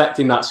for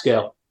perfecting that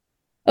skill.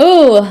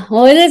 Oh,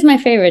 well, it is my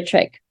favorite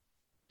trick.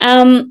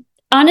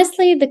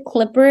 Honestly, the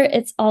clipper,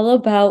 it's all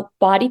about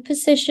body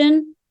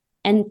position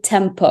and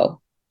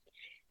tempo.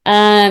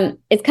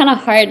 It's kind of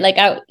hard. Like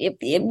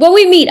when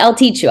we meet, I'll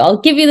teach you.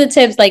 I'll give you the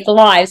tips like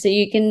live so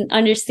you can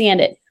understand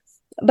it.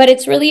 But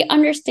it's really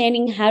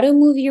understanding how to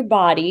move your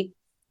body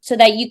so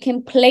that you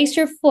can place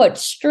your foot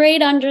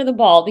straight under the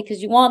ball,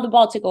 because you want the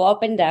ball to go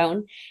up and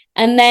down.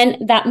 And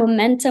then that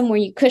momentum where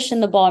you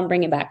cushion the ball and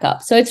bring it back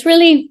up. So it's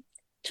really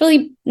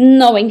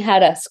knowing how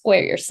to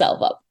square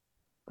yourself up.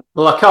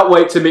 Well, I can't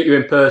wait to meet you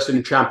in person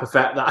and try and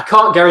perfect that. I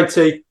can't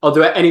guarantee I'll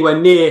do it anywhere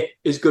near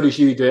as good as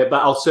you do it,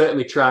 but I'll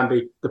certainly try and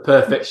be the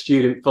perfect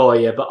student for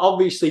you. But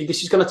obviously,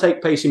 this is going to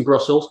take place in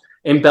Brussels,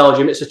 in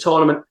Belgium. It's a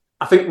tournament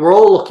I think we're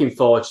all looking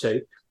forward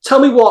to. Tell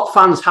me what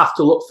fans have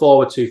to look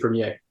forward to from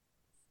you.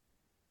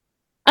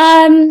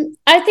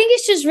 I think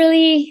it's just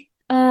really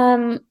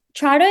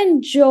try to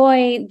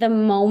enjoy the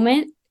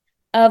moment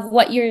of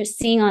what you're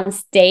seeing on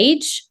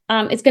stage.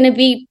 It's going to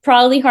be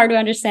probably hard to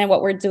understand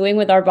what we're doing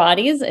with our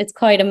bodies. It's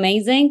quite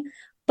amazing,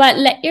 but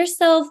let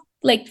yourself,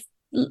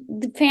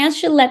 the fans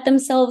should let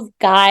themselves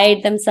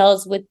guide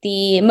themselves with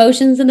the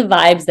emotions and the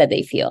vibes that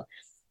they feel.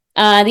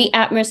 The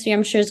atmosphere,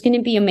 I'm sure, is going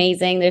to be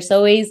amazing. There's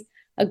always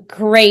a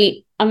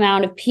great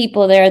amount of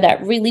people there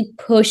that really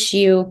push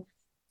you.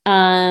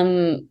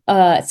 So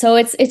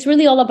it's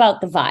really all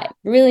about the vibe.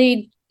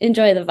 Really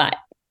enjoy the vibe.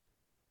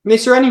 And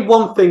is there any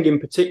one thing in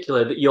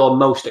particular that you're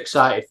most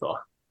excited for?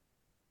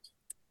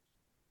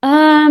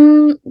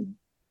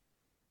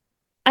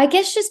 I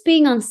guess just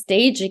being on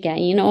stage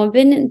again. I've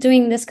been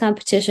doing this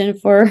competition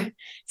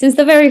since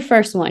the very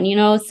first one,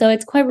 so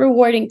it's quite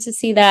rewarding to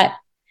see that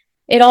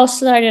it all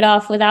started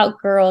off without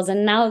girls,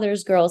 and now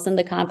there's girls in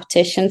the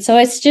competition. So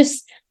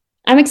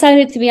I'm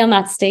excited to be on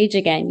that stage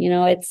again.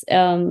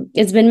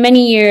 It's been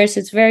many years.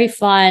 It's very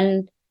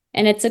fun.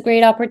 And it's a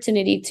great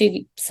opportunity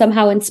to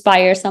somehow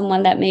inspire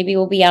someone that maybe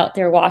will be out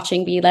there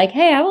watching, be like,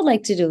 hey, I would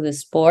like to do this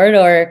sport,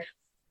 or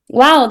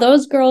wow,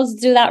 those girls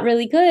do that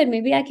really good.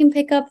 Maybe I can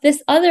pick up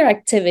this other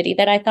activity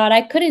that I thought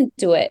I couldn't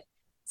do it.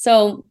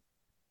 So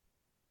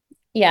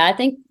yeah, I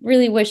think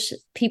really wish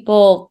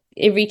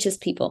it reaches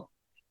people.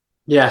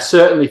 Yeah,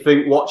 certainly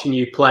think watching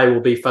you play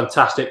will be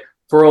fantastic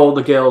for all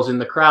the girls in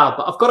the crowd.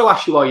 But I've got to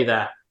ask you while you're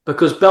there,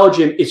 because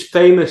Belgium is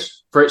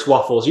famous for its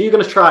waffles. Are you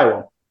going to try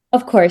one?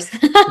 Of course.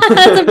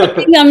 That's a big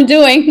thing I'm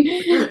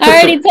doing.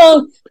 I already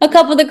told a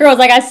couple of the girls,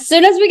 as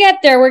soon as we get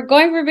there, we're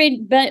going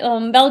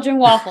for Belgian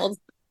waffles.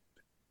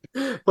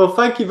 Well,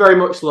 thank you very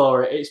much,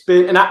 Laura. It's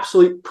been an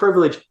absolute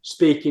privilege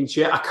speaking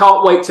to you. I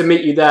can't wait to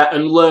meet you there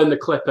and learn the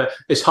clipper,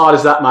 as hard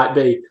as that might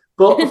be.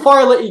 But before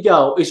I let you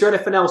go, is there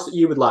anything else that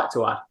you would like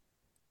to add?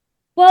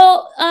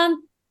 Well,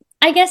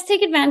 I guess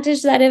take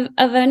advantage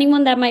of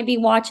anyone that might be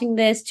watching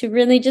this to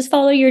really just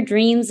follow your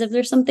dreams. If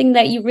there's something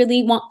that you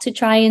really want to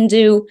try and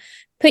do,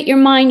 put your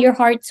mind, your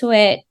heart to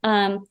it.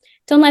 Don't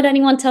let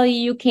anyone tell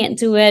you can't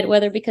do it,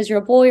 whether because you're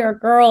a boy or a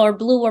girl or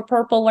blue or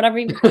purple, whatever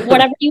you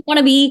want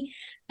to be.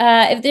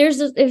 If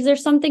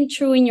there's something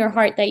true in your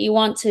heart that you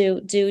want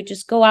to do,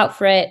 just go out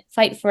for it,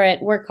 fight for it,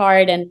 work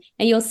hard, and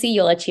you'll see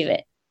you'll achieve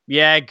it.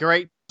 Yeah,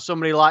 great.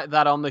 Somebody like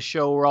that on the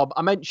show, Rob.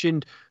 I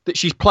mentioned that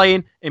she's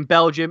playing in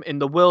Belgium in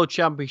the World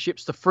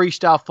Championships, the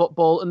freestyle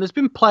football, and there's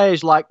been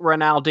players like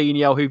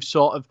Ronaldinho who've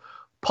sort of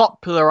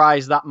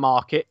popularised that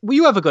market. Were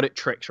you ever good at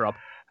tricks, Rob?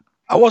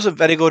 I wasn't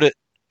very good at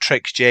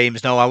tricks,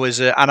 James. No, I was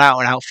an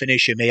out-and-out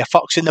finisher. Me, a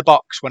fox in the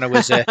box when I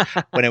was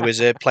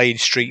playing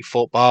street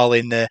football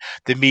in the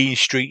mean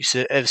streets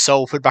of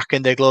Salford back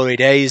in the glory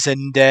days.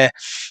 And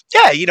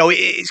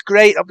it's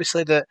great,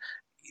 obviously, that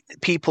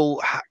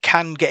people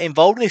can get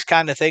involved in this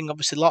kind of thing.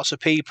 Obviously, lots of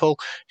people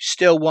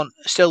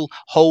still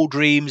hold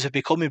dreams of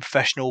becoming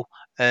professional,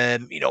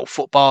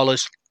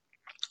 footballers.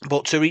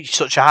 But to reach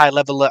such a high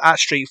level at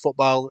street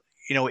football,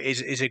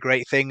 is a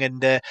great thing.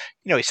 And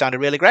it sounded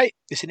really great,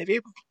 this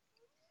interview.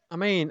 I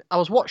mean, I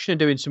was watching her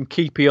doing some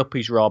keepy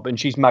uppies, Rob, and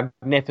she's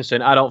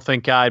magnificent. I don't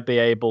think I'd be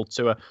able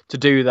to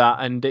do that.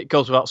 And it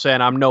goes without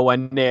saying, I'm nowhere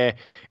near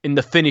in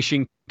the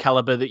finishing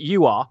caliber that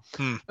you are.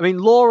 I mean,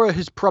 Laura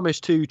has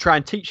promised to try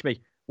and teach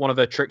me one of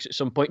her tricks at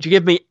some point. Do you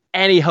give me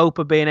any hope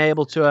of being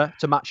able to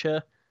match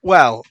her?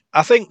 Well,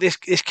 I think this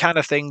kind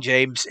of thing,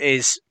 James,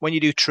 is when you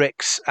do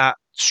tricks at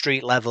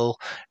street level,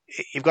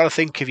 you've got to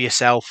think of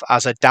yourself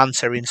as a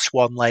dancer in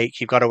Swan Lake.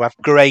 You've got to have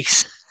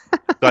grace,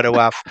 you've got to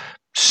have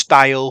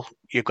style,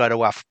 you've got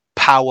to have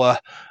power,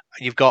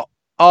 you've got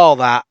all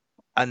that,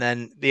 and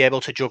then be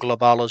able to juggle a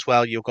ball as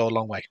well. You'll go a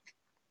long way.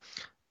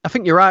 I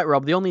think you're right,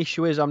 Rob. The only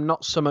issue is I'm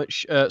not so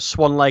much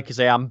Swan Lake as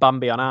I am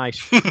Bambi on ice.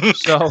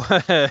 So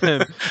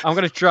I'm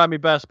going to try my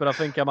best, but I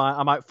think I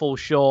might fall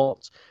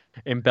short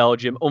in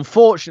Belgium,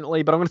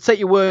 unfortunately. But I'm going to take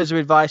your words of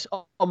advice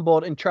on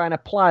board and try and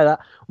apply that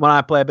when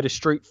I play a bit of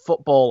street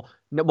football.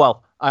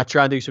 Well, I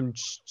try and do some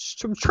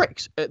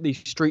tricks at the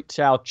Street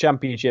Style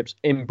Championships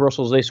in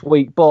Brussels this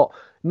week. But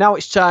now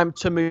it's time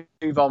to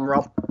move on,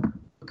 Rob,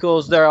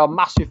 because there are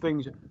massive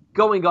things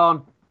going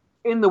on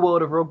in the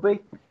world of rugby.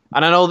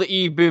 And I know that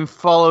you've been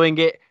following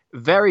it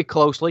very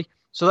closely.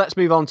 So let's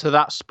move on to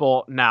that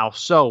sport now.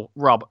 So,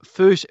 Rob,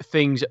 first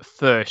things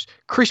first.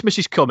 Christmas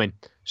is coming.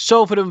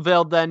 Salford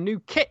unveiled their new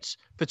kits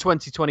for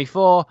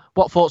 2024.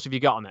 What thoughts have you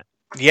got on it?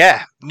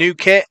 Yeah, new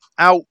kit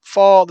out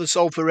for the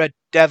Salford Red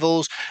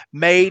Devils,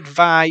 made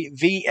by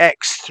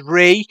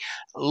VX3.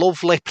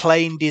 Lovely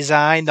plain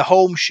design. The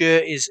home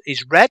shirt is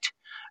red.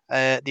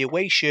 The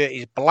away shirt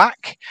is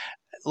black.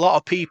 A lot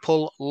of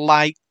people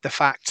like the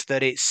fact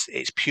that it's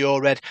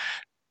pure red.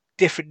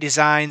 Different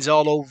designs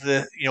all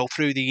over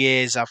through the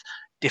years have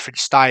different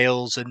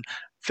styles, and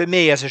for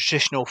me as a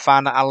traditional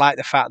fan, I like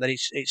the fact that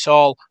it's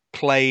all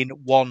plain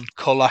one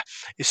colour.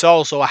 It's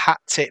also a hat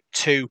tip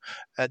to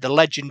the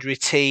legendary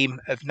team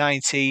of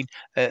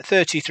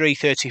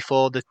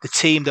 1933-34, the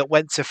team that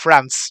went to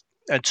France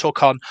and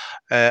took on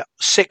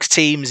 6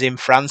 teams in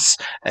France,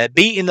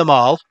 beating them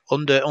all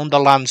under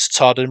Lance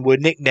Todd, and were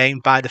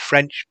nicknamed by the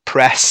French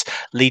press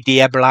Les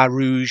Diables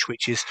Rouges,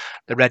 which is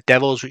the Red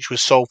Devils, which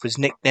was Salford's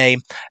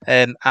nickname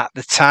at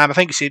the time. I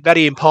think it's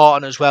very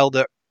important as well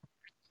that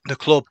the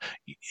club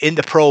in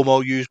the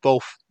promo used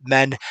both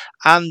men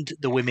and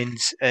the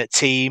women's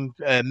team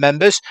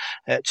members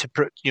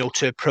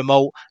to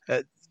promote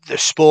the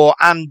sport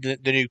and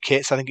the new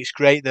kits. I think it's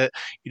great that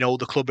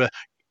the club are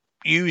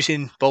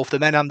using both the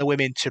men and the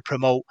women to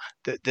promote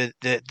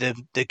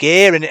the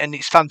gear, and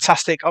it's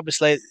fantastic,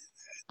 obviously,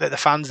 that the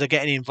fans are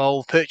getting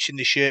involved, purchasing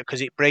the shirt,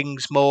 because it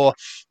brings more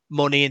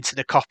money into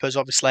the coppers.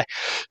 Obviously,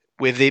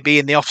 with it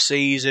being the off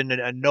season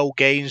and no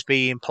games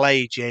being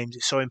played, James,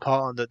 it's so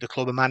important that the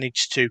club have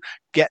managed to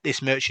get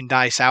this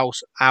merchandise out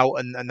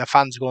and the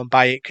fans go and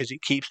buy it, because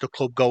it keeps the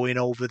club going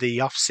over the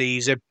off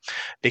season,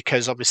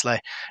 because obviously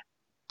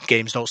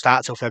games don't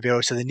start till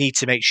February, so they need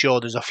to make sure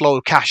there's a flow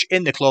of cash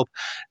in the club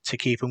to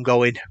keep them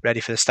going, ready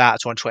for the start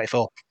of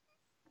 2024.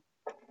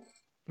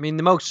 I mean,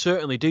 they most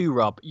certainly do,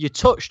 Rob. You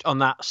touched on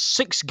that.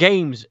 6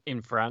 games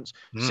in France,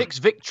 6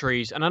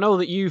 victories, and I know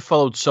that you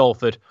followed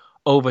Salford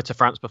over to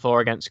France before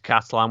against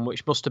Catalan,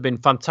 which must have been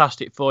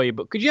fantastic for you.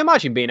 But could you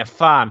imagine being a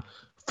fan,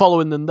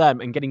 following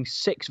them and getting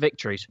 6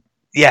 victories?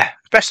 Yeah,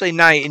 especially in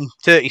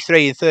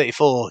 1933 and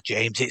 34,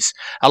 James. It's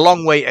a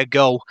long way to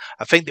go.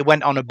 I think they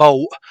went on a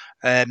boat,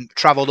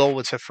 travelled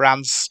over to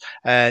France,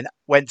 and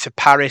went to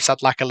Paris,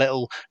 had like a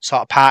little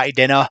sort of party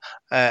dinner,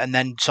 and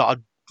then sort of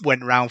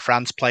went around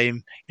France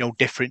playing,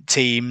 different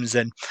teams.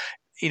 And,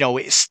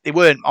 they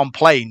weren't on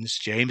planes,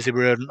 James. They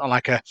were on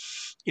like a,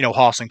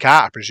 horse and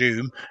cart, I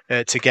presume,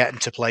 to get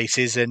into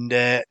places. And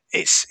it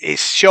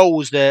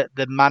shows the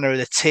manner of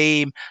the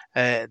team,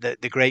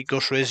 the great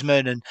Gus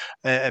Risman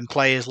and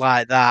players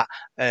like that,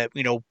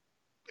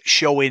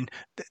 showing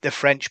the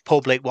French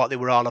public what they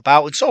were all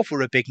about. And Salford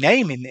were a big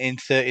name in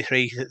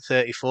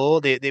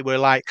 33-34. They were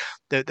like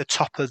the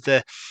top of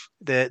the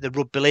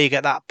rugby league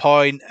at that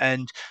point,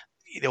 and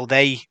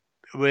they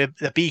were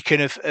the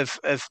beacon of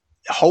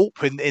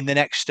hope in the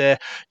next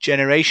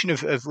generation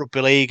of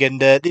rugby league,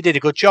 and they did a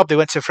good job. They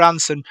went to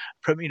France and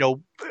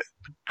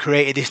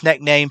created this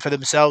nickname for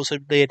themselves,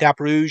 the Diables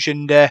Rouges,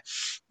 and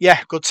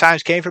good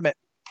times came from it.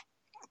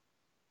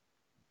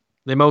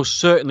 They most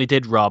certainly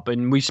did, Rob,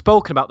 and we've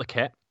spoken about the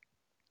kit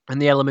and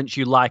the elements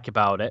you like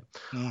about it.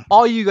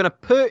 Are you going to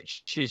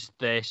purchase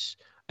this,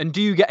 and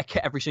do you get a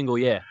kit every single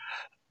year?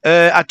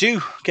 I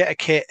do get a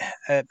kit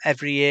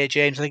every year,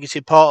 James. I think it's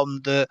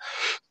important that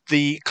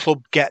the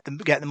club get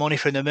the money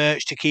from the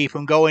merch to keep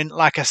them going.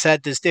 Like I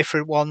said, there's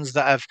different ones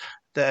that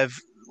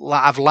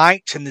I've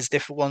liked, and there's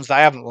different ones that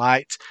I haven't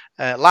liked.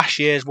 Last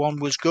year's one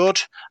was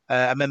good.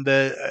 I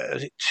remember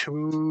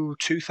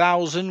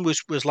 2000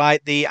 was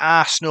like the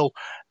Arsenal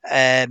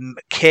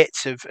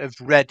kit of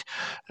red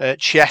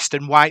chest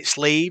and white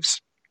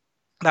sleeves.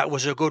 That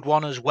was a good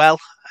one as well.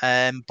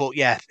 But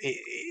yeah,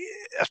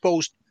 I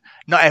suppose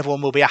not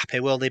everyone will be happy,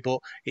 will they? But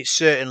it's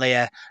certainly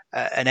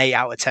an 8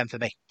 out of 10 for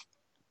me.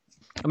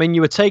 I mean,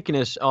 you were taking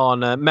us on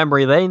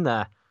memory lane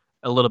there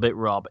a little bit,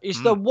 Rob.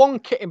 Is there one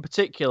kit in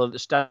particular that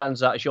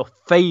stands out as your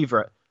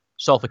favourite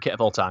Salford kit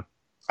of all time?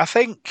 I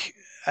think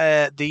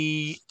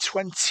the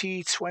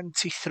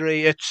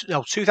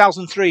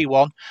 2003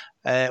 one,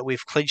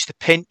 we've clinched the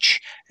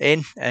pinch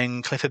in,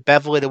 and Clifford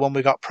Beverley, the one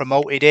we got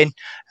promoted in,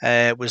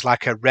 was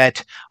like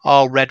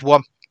all red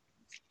one.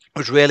 It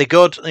was really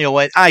good.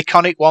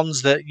 Iconic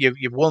ones that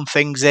you've won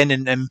things in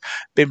and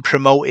been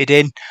promoted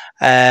in.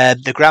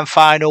 The grand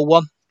final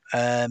one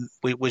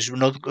was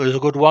a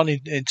good one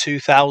in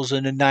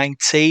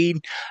 2019.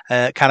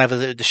 Kind of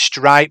the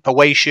stripe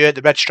away shirt,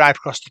 the red stripe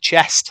across the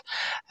chest.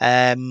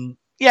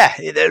 Yeah,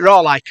 they're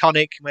all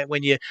iconic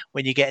when you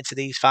get into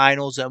these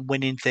finals and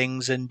winning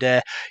things. And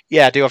I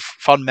do have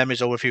fond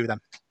memories over a few of them.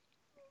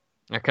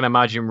 I can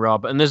imagine,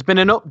 Rob. And there's been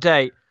an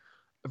update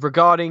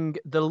regarding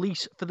the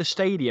lease for the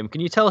stadium.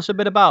 Can you tell us a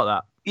bit about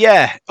that?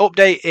 Yeah,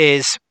 update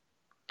is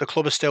the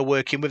club is still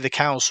working with the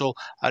council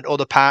and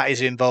other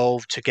parties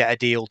involved to get a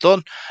deal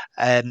done.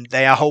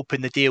 They are hoping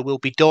the deal will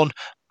be done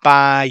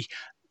by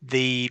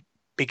the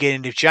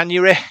beginning of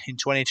January in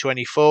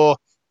 2024.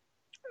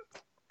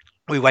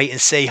 We wait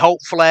and see.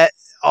 Hopefully,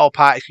 all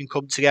parties can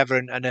come together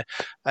and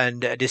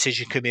a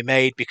decision can be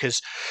made,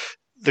 because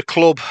the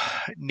club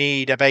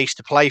need a base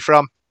to play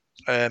from.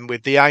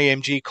 With the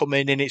IMG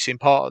coming in, it's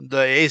important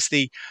that it is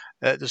the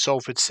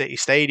Salford City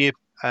Stadium,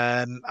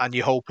 and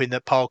you're hoping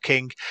that Paul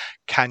King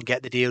can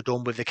get the deal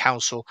done with the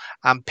council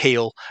and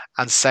Peel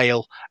and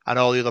Sale and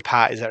all the other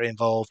parties that are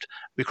involved.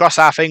 We cross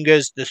our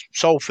fingers. The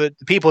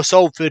people of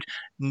Salford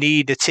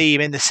need a team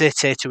in the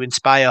city to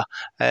inspire,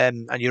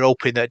 and you're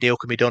hoping that a deal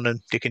can be done and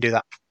they can do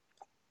that.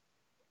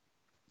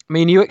 I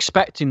mean, are you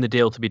expecting the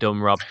deal to be done,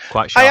 Rob?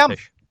 Quite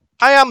sharpish.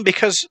 I am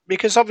because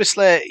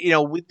obviously,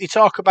 we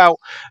talk about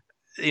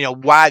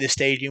why the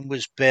stadium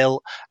was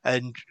built,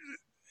 and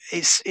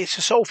it's a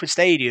Salford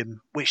stadium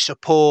which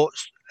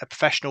supports a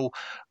professional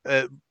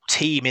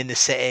team in the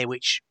city,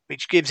 which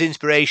gives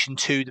inspiration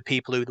to the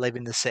people who live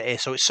in the city.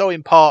 So it's so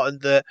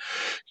important that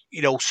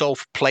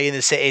Salford play in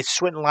the city.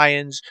 Swinton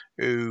Lions,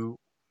 who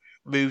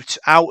moved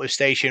out of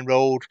Station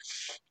Road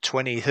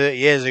 20, 30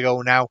 years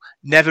ago now,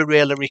 never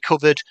really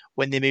recovered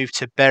when they moved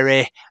to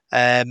Bury,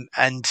 and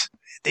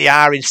they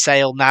are in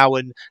Sale now,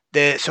 and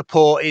the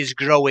support is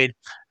growing.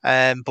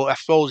 But I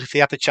suppose if they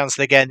had the chance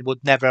again, they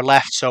would never have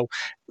left. So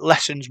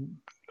lessons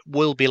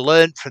will be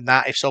learnt from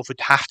that if Salford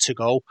have to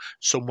go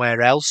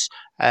somewhere else.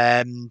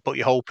 But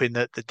you're hoping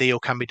that the deal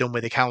can be done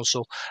with the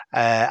council,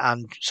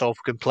 and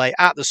Salford can play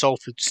at the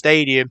Salford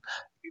Stadium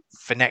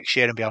for next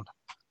year and beyond.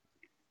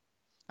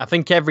 I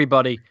think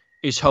everybody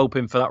is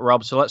hoping for that,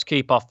 Rob, so let's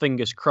keep our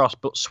fingers crossed.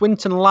 But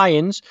Swinton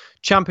Lions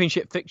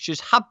championship fixtures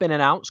have been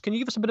announced. Can you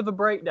give us a bit of a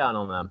breakdown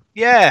on them?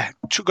 Yeah,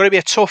 going to be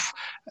a tough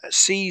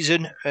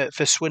season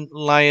for Swinton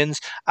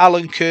Lions.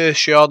 Alan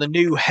Kershaw, the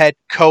new head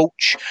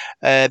coach,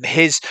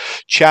 his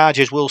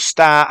charges will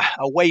start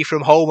away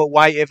from home at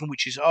Whitehaven,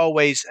 which is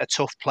always a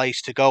tough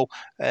place to go.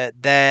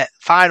 Their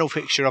final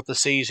fixture of the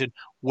season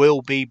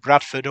will be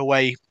Bradford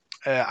away.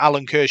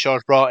 Alan Kershaw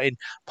has brought in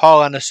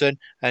Paul Anderson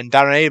and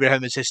Darren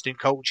Abraham assistant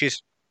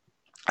coaches.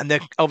 And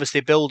they're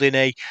obviously building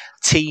a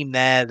team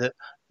there that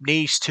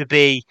needs to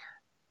be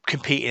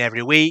competing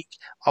every week.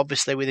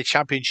 Obviously, with the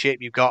championship,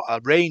 you've got a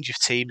range of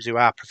teams who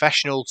are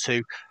professional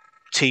to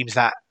teams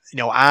that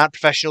aren't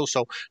professional.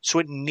 So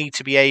Swinton need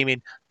to be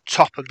aiming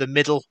top of the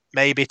middle,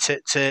 maybe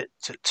to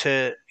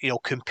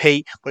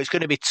compete. But it's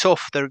going to be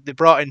tough. They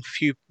brought in a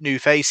few new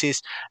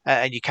faces,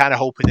 and you're kind of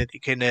hoping that they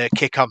can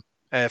kick on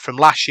from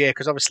last year,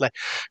 because obviously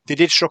they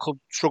did struggle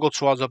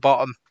towards the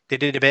bottom. They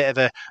did a bit of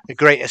a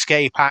great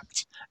escape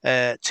act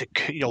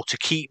to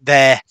keep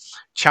their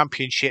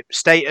championship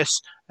status,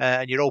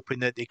 and you're hoping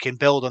that they can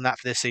build on that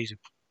for this season.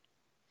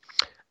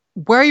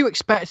 Where are you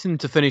expecting them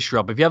to finish,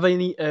 Rob? Have you have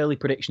any early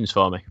predictions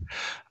for me?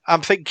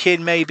 I'm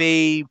thinking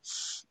 8th.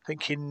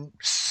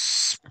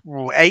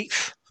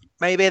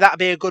 Maybe that'd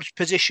be a good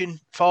position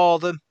for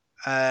them,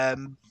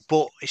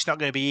 but it's not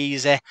going to be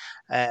easy,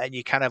 and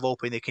you're kind of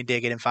hoping they can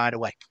dig in and find a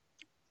way.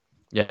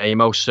 Yeah, you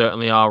most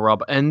certainly are,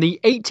 Rob. And the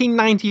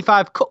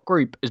 1895 Cup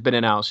Group has been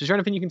announced. Is there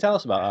anything you can tell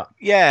us about that?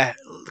 Yeah,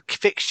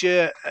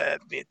 fixture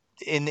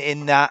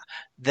in that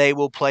they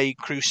will play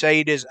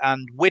Crusaders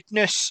and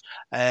Widnes.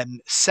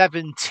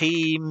 7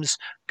 teams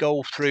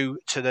go through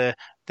to the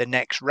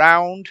next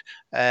round.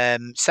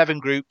 7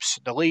 groups.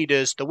 The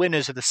leaders, the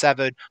winners of the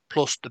 7,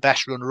 plus the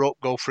best runner-up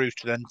go through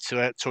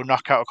to a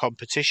knockout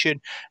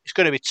competition. It's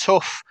going to be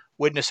tough.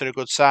 Widnes are a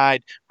good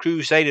side.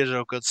 Crusaders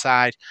are a good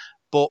side.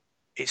 But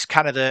it's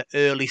kind of the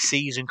early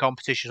season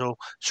competition, so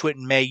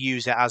Swinton may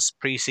use it as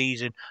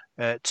pre-season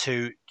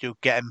to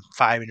get him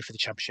firing for the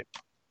championship.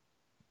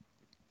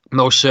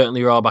 Most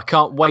certainly, Rob. I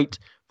can't wait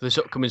for this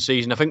upcoming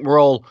season. I think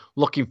we're all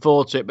looking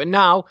forward to it. But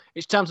now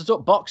it's time to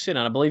talk boxing,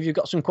 and I believe you've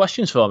got some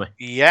questions for me.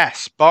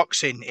 Yes,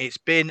 boxing. It's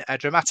been a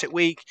dramatic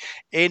week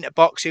in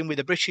boxing, with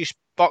the British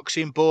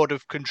Boxing Board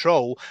of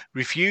Control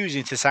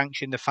refusing to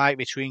sanction the fight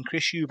between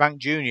Chris Eubank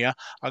Jr.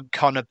 and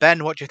Conor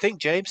Benn. What do you think,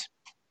 James?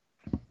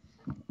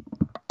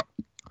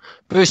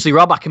 Firstly,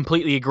 Rob, I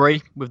completely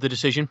agree with the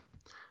decision.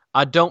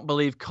 I don't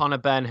believe Conor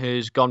Benn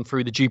has gone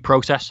through the due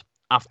process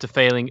after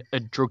failing a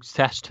drug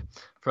test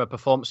for a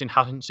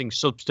performance-enhancing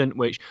substance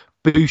which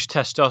boosts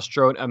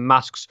testosterone and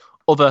masks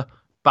other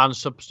banned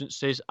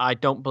substances. I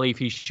don't believe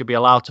he should be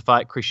allowed to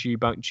fight Chris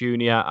Eubank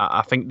Jr.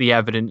 I think the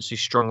evidence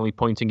is strongly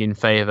pointing in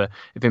favour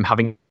of him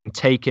having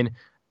taken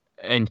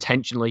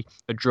intentionally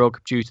a drug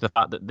due to the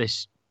fact that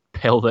this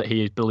pill that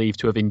he is believed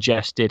to have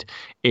ingested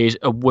is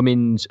a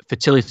women's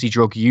fertility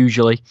drug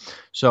usually.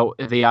 So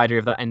the idea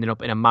of that ending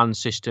up in a man's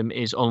system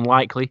is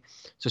unlikely,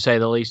 to say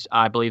the least.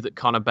 I believe that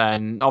Conor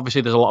Benn,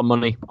 obviously there's a lot of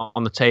money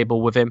on the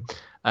table with him,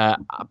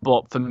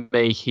 but for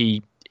me,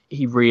 he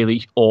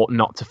really ought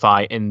not to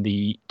fight in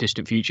the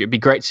distant future. It'd be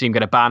great to see him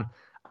get a ban.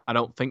 I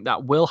don't think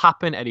that will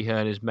happen. Eddie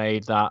Hearn has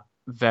made that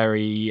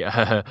very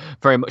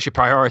much a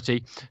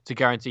priority to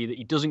guarantee that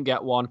he doesn't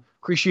get one.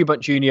 Chris Eubank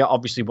Jr.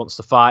 obviously wants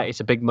the fight. It's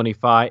a big money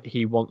fight.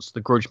 He wants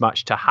the grudge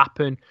match to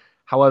happen.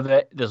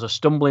 However, there's a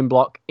stumbling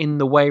block in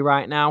the way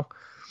right now.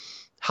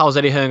 How's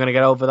Eddie Hearn going to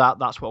get over that?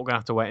 That's what we're going to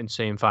have to wait and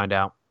see and find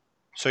out.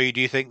 So do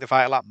you think the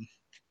fight will happen?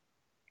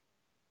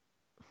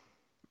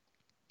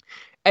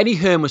 Eddie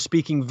Hearn was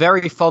speaking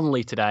very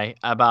fondly today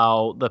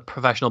about the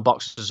Professional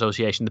Boxers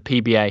Association, the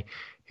PBA,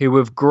 who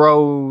have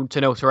grown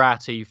to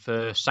notoriety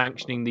for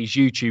sanctioning these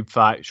YouTube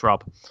fights,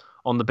 Rob,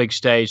 on the big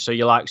stage. So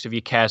your likes of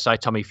your KSI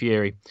Tommy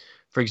Fury,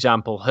 for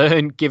example.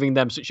 Hearn giving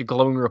them such a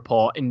glowing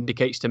report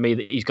indicates to me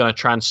that he's going to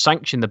try and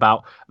sanction the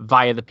bout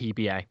via the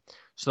PBA.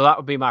 So that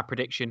would be my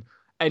prediction.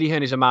 Eddie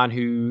Hearn is a man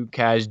who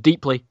cares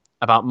deeply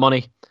about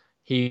money.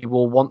 He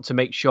will want to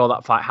make sure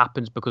that fight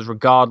happens because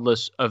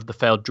regardless of the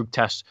failed drug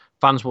tests,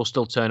 fans will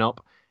still turn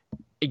up.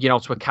 You know,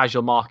 to a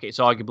casual market, it's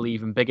arguably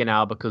even bigger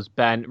now because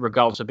Ben,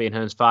 regardless of being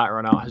Hearn's fighter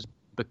or not, has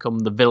become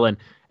the villain.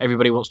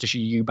 Everybody wants to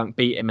see Eubank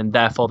beat him, and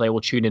therefore they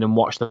will tune in and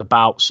watch the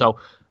bout. So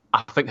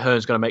I think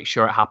Hearn's going to make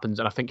sure it happens,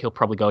 and I think he'll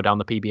probably go down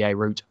the PBA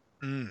route.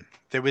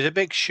 There was a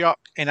big shock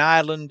in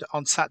Ireland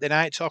on Saturday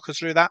night. Talk us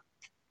through that.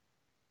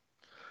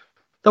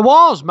 There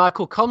was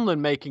Michael Conlan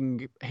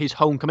making his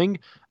homecoming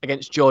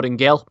against Jordan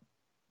Gill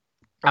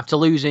after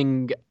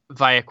losing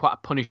via quite a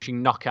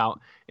punishing knockout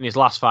in his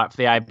last fight for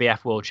the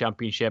IBF World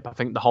Championship. I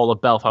think the whole of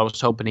Belfast, I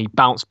was hoping he'd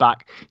bounce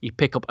back. He'd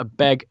pick up a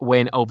big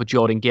win over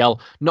Jordan Gill.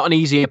 Not an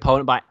easy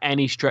opponent by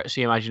any stretch of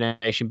the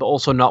imagination, but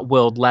also not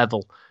world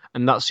level.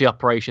 And that's the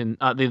operation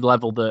at the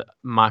level that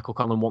Michael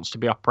Conlan wants to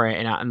be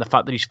operating at. And the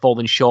fact that he's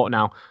fallen short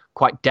now,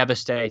 quite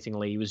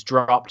devastatingly, he was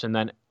dropped and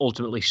then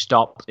ultimately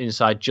stopped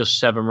inside just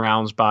 7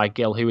 rounds by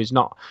Gill, who is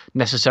not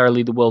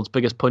necessarily the world's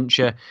biggest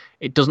puncher.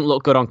 It doesn't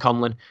look good on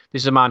Conlan.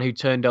 This is a man who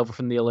turned over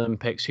from the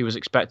Olympics, who was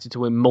expected to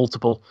win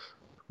multiple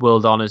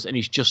world honours, and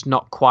he's just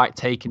not quite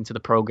taken to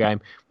the pro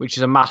game, which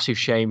is a massive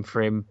shame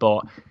for him.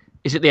 But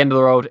is it the end of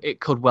the road?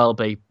 It could well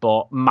be,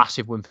 but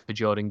massive win for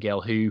Jordan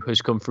Gill, who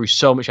has come through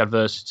so much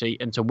adversity,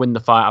 and to win the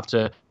fight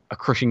after a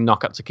crushing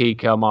knockout to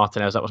Kiko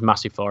Martinez, that was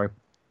massive for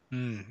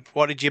him.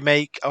 What did you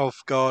make of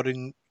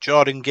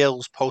Jordan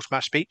Gill's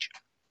post-match speech?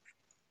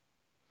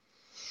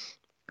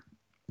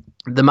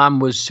 The man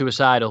was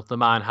suicidal. The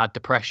man had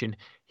depression.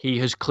 He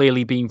has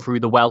clearly been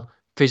through the well,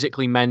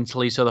 physically,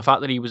 mentally. So the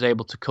fact that he was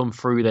able to come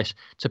through this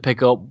to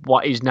pick up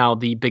what is now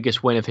the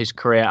biggest win of his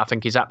career, I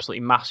think is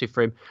absolutely massive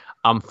for him.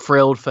 I'm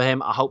thrilled for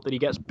him. I hope that he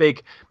gets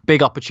big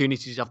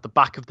opportunities off the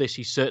back of this.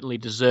 He certainly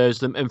deserves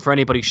them. And for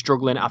anybody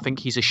struggling, I think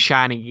he's a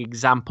shining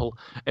example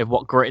of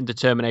what grit and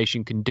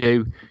determination can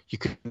do. You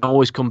can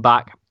always come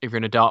back if you're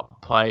in a dark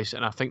place.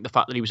 And I think the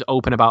fact that he was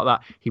open about that,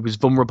 he was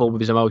vulnerable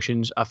with his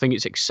emotions, I think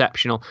it's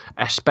exceptional,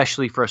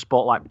 especially for a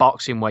sport like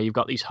boxing where you've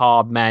got these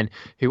hard men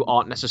who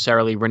aren't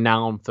necessarily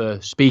renowned for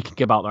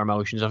speaking about their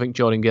emotions. I think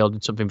Jordan Gill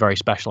did something very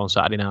special on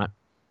Saturday night.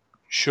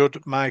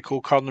 Should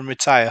Michael Conlan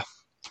retire?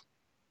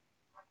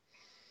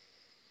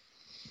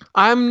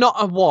 I'm not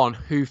a one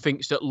who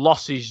thinks that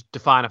losses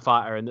define a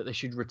fighter and that they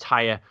should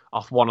retire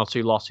off 1 or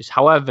 2 losses.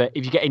 However,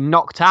 if you're getting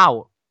knocked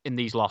out in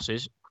these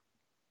losses,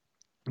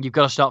 you've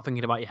got to start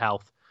thinking about your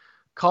health.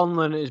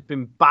 Conlan has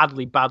been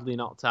badly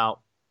knocked out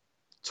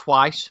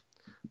twice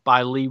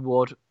by Lee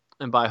Wood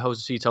and by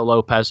Josecito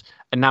Lopez,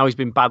 and now he's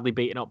been badly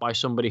beaten up by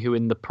somebody who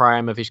in the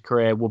prime of his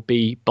career would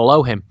be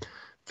below him.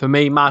 For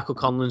me, Michael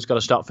Conlan's got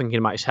to start thinking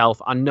about his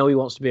health. I know he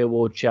wants to be a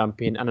world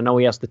champion, and I know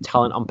he has the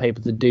talent on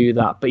paper to do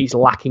that, but he's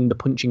lacking the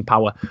punching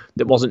power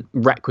that wasn't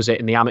requisite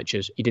in the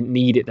amateurs. He didn't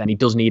need it then. He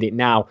does need it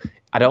now.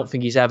 I don't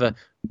think he's ever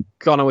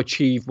going to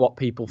achieve what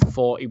people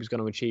thought he was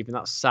going to achieve, and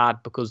that's sad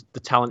because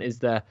the talent is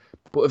there.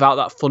 But without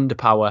that thunder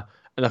power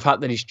and the fact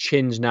that his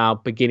chin's now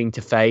beginning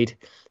to fade,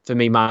 for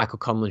me, Michael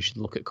Conlon should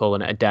look at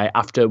calling it a day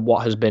after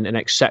what has been an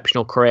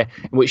exceptional career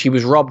in which he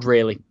was robbed,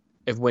 really,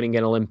 of winning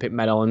an Olympic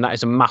medal, and that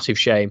is a massive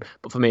shame.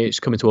 But for me, it's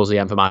coming towards the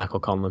end for Michael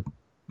Conlon.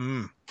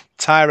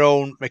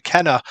 Tyrone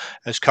McKenna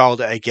has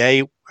called it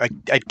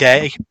a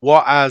day.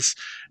 What has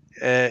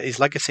his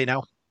legacy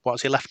now? What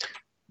has he left?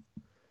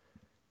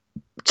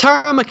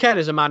 Tyrone McKenna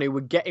is a man who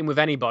would get in with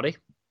anybody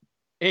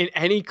in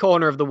any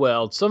corner of the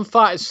world. Some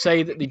fighters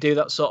say that they do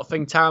that sort of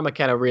thing. Tyrone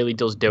McKenna really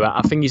does do it.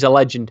 I think he's a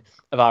legend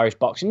of Irish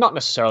boxing, not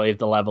necessarily of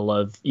the level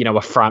of,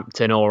 a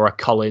Frampton or a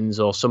Collins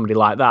or somebody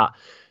like that,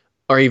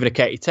 or even a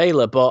Katie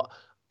Taylor, but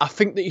I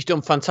think that he's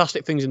done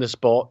fantastic things in the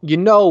sport.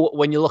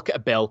 When you look at a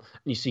bill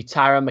and you see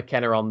Tyrone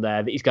McKenna on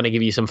there, that he's going to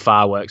give you some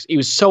fireworks. He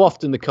was so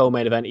often the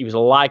co-main event. He was a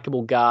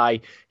likeable guy.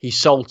 He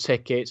sold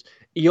tickets.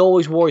 He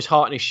always wore his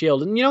heart on his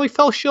shield. And, he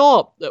fell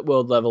short at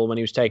world level when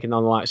he was taking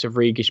on the likes of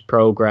Regis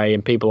Prograis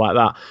and people like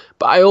that.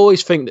 But I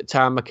always think that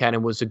Tyrone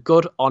McKenna was a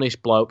good,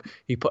 honest bloke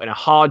who put in a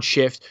hard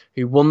shift,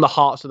 who won the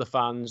hearts of the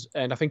fans.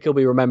 And I think he'll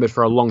be remembered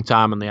for a long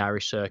time on the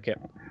Irish circuit.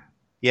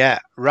 Yeah,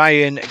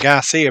 Ryan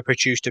Garcia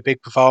produced a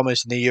big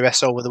performance in the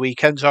US over the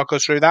weekend. Talk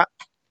us through that.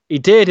 He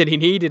did, and he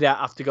needed it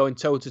after going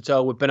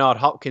toe-to-toe with Bernard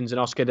Hopkins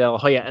and Oscar De La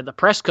Hoya at the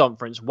press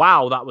conference.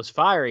 Wow, that was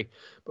fiery.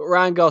 But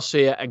Ryan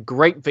Garcia, a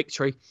great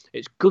victory.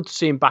 It's good to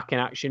see him back in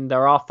action.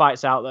 There are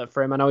fights out there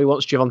for him. I know he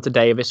wants Gervonta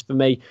Davis. For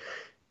me,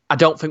 I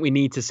don't think we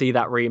need to see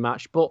that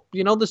rematch. But,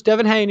 there's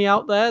Devin Haney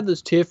out there.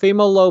 There's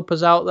Teofimo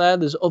Lopez out there.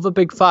 There's other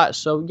big fights.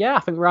 So, yeah, I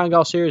think Ryan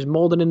Garcia is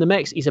more than in the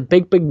mix. He's a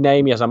big, big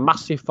name. He has a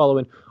massive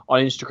following on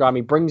Instagram.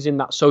 He brings in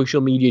that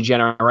social media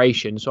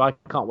generation. So I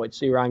can't wait to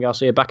see Ryan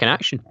Garcia back in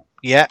action.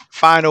 Yeah,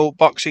 final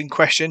boxing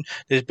question.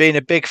 There's been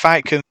a big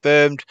fight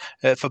confirmed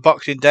for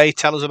Boxing Day.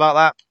 Tell us about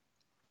that.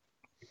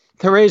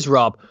 There is,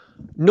 Rob.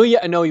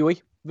 Nuya Inoue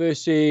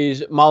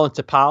versus Marlon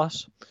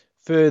Tapales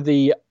for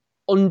the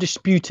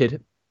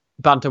undisputed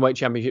bantamweight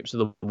championships of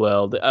the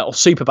world, or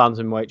super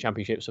bantamweight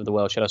championships of the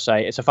world, should I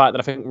say. It's a fight that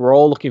I think we're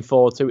all looking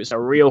forward to. It's a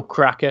real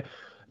cracker.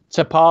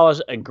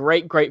 Tapales, a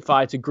great, great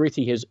fighter.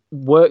 Gritty has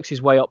works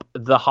his way up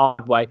the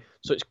hard way.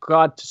 So it's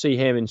glad to see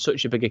him in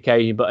such a big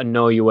occasion. But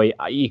Inoue,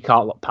 you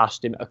can't look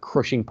past him. A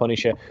crushing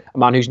punisher. A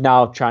man who's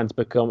now trying to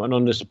become an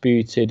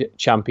undisputed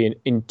champion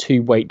in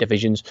 2 weight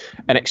divisions.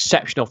 An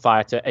exceptional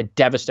fighter, a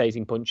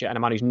devastating puncher, and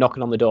a man who's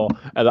knocking on the door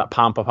at that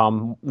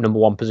pound-for-pound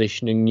 #1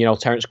 position. And,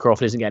 Terence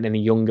Crawford isn't getting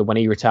any younger when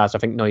he retires. I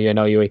think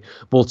Inoue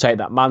will take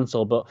that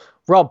mantle. But,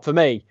 Rob, for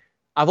me,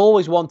 I've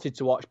always wanted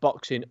to watch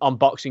boxing on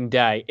Boxing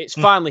Day. It's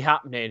finally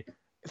happening.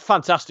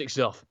 Fantastic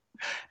stuff.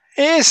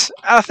 It is.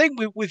 I think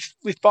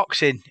with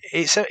boxing,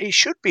 it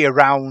should be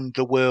around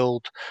the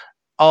world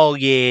all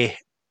year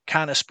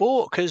kind of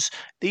sport, because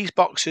these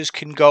boxers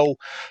can go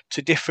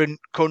to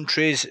different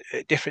countries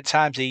at different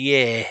times of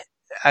year,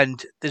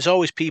 and there's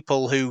always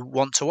people who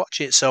want to watch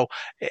it. So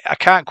I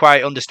can't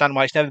quite understand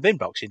why it's never been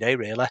Boxing Day,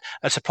 really.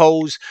 I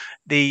suppose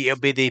it'll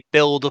be the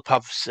build-up,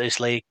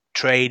 obviously,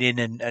 training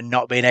and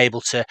not being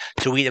able to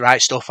eat the right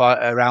stuff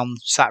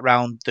sat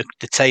around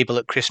the table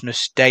at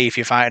Christmas Day if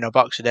you're fighting on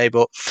Boxing Day,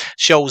 but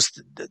shows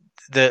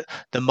the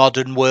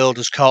modern world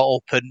has caught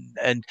up,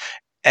 and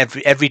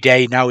every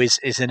day now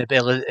is an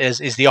ability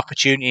is the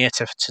opportunity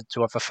to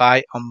have a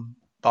fight on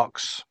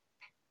box.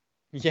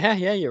 Yeah,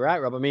 you're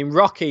right, Rob. I mean,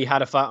 Rocky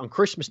had a fight on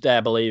Christmas Day,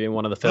 I believe, in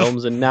one of the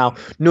films, and now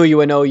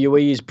Nuya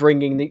Inoue is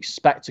bringing the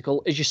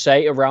spectacle, as you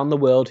say, around the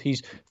world.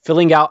 He's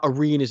filling out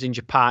arenas in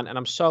Japan, and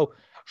I'm so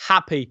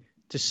happy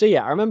to see it.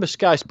 I remember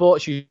Sky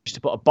Sports used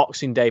to put a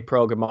Boxing Day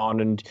program on,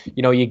 and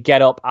you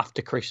get up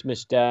after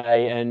Christmas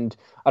Day, and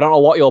I don't know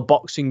what your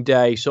Boxing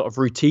Day sort of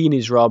routine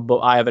is, Rob,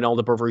 but I have an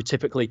older brother who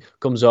typically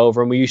comes over,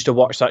 and we used to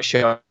watch that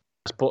show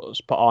put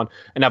on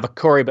and have a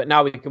curry, but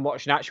now we can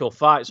watch an actual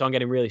fight, so I'm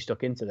getting really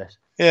stuck into this.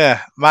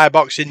 Yeah, my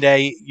Boxing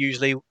Day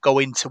usually go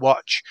in to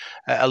watch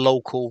a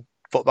local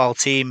football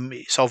team,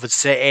 Salford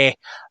City,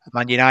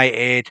 Man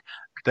United,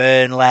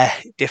 Burnley,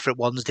 different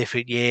ones,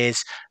 different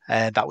years.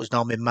 That was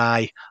normally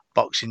my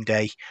Boxing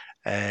Day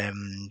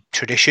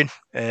tradition.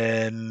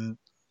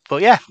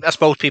 But yeah, I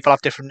suppose people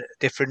have different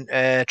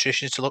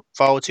traditions to look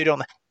forward to, don't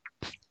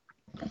they?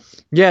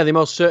 Yeah, they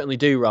most certainly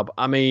do, Rob.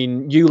 I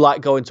mean, you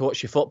like going to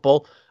watch your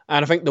football,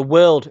 and I think the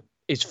world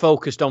is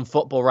focused on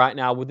football right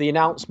now with the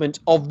announcement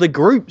of the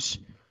groups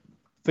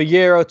for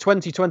Euro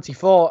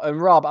 2024.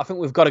 And Rob, I think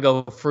we've got to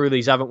go through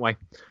these, haven't we?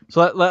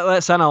 So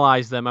let's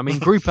analyse them. I mean,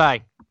 Group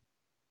A,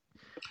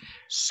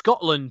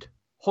 Scotland,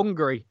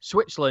 Hungary,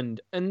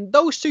 Switzerland, and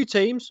those 2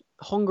 teams,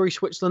 Hungary,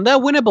 Switzerland, they're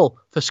winnable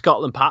for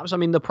Scotland, perhaps. I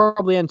mean, they'll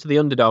probably enter the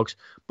underdogs,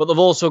 but they've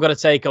also got to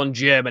take on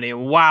Germany,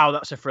 and wow,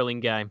 that's a thrilling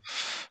game.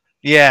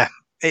 Yeah,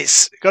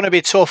 it's going to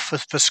be tough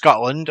for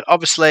Scotland.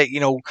 Obviously,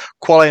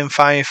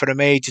 qualifying for a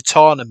major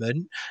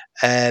tournament,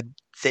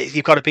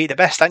 you've got to beat the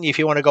best, haven't you, if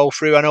you want to go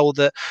through? I know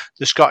that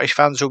the Scottish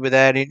fans will be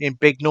there in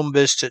big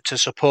numbers to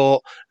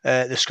support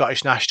the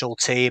Scottish national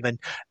team, and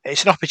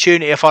it's an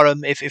opportunity for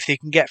them if they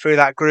can get through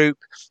that group.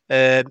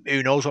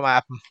 Who knows what might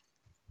happen?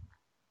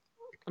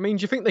 I mean,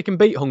 do you think they can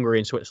beat Hungary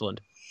and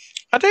Switzerland?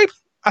 I do.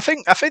 I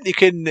think they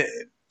can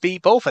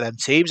beat both of them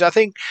teams. I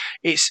think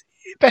it's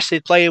best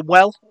they're playing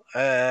well.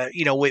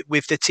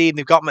 with the team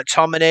they've got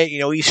McTominay,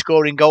 he's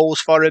scoring goals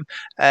for him.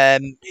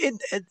 In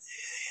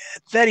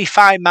very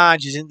fine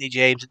margins, isn't he,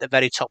 James, at the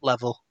very top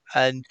level?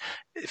 And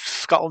if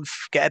Scotland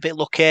get a bit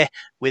lucky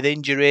with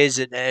injuries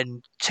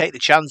and take the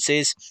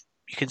chances,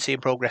 you can see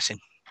him progressing.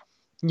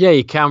 Yeah,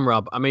 you can,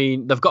 Rob. I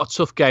mean, they've got a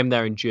tough game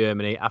there in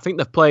Germany. I think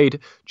they've played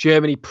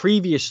Germany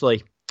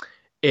previously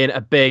in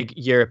a big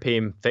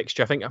European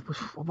fixture. I think,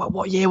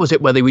 what year was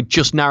it where they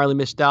just narrowly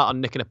missed out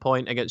on nicking a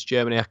point against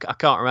Germany? I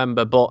can't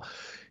remember, but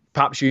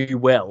perhaps you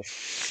will.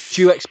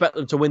 Do you expect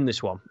them to win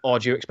this one, or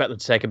do you expect them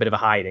to take a bit of a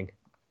hiding?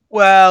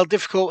 Well,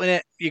 difficult,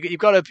 innit? You've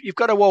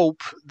got to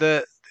hope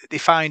that they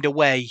find a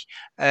way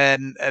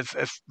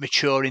of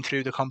maturing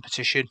through the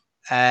competition.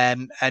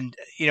 And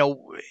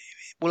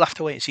we'll have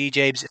to wait and see,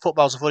 James.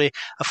 Football's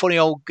a funny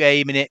old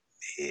game, innit?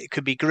 It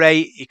could be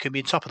great. It could be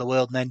on top of the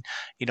world, and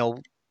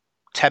then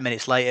 10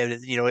 minutes later,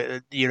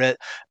 you're at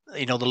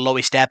the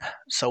lowest ebb.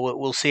 So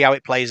we'll see how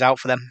it plays out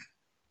for them.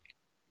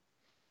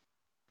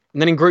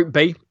 And then in Group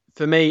B,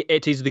 for me,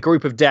 it is the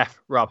group of death,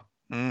 Rob.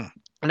 And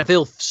I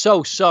feel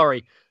so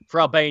sorry for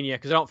Albania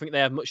because I don't think they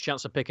have much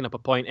chance of picking up a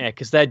point here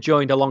because they're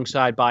joined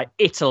alongside by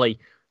Italy,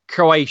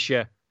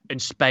 Croatia,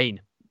 and Spain.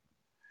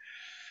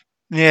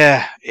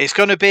 Yeah, it's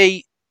going to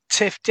be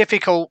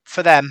difficult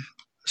for them.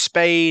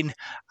 Spain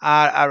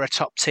are a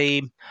top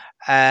team.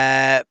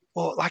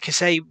 Well, like I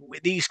say,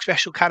 with these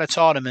special kind of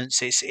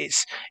tournaments,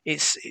 it's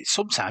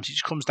sometimes it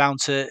just comes down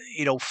to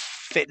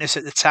fitness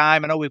at the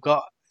time. I know we've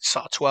got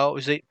sort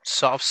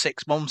of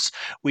 6 months.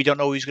 We don't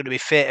know who's going to be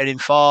fit and in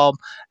form,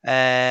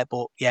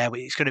 but yeah,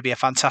 it's going to be a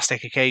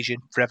fantastic occasion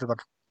for everyone.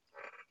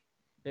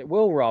 It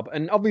will, Rob,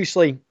 and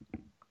obviously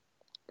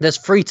there's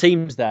 3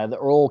 teams there that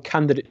are all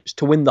candidates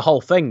to win the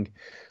whole thing.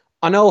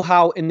 I know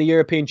how in the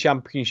European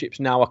Championships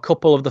now, a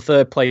couple of the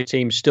third place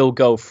teams still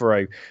go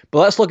through.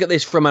 But let's look at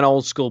this from an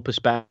old school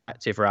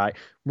perspective, right?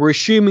 We're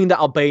assuming that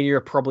Albania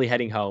are probably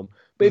heading home.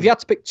 But if you had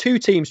to pick 2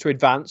 teams to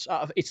advance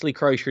out of Italy,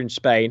 Croatia and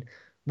Spain,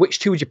 which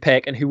 2 would you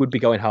pick and who would be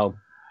going home?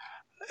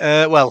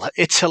 Well,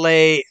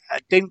 Italy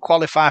didn't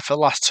qualify for the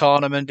last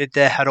tournament, did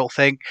they? I don't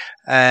think.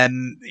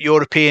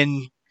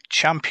 European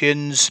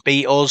champions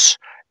beat us,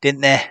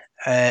 didn't they?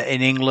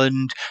 In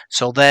England,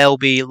 so they'll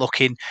be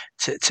looking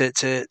to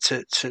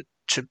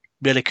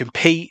really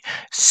compete.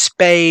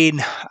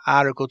 Spain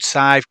are a good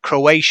side.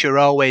 Croatia are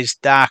always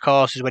dark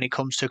horses when it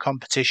comes to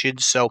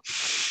competitions. So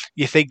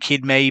you're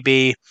thinking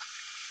maybe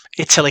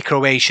Italy,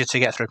 Croatia to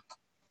get through.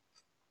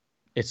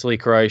 Italy,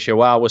 Croatia.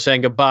 Wow, we're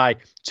saying goodbye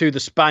to the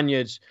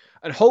Spaniards.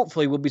 And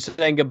hopefully we'll be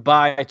saying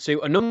goodbye to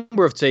a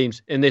number of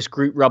teams in this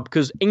group, Rob,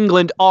 because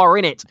England are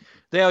in it.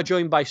 They are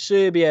joined by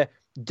Serbia,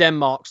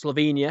 Denmark,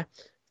 Slovenia.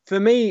 For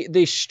me,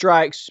 this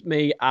strikes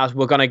me as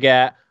we're going to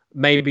get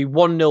maybe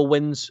 1-0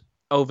 wins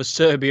over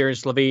Serbia and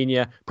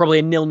Slovenia, probably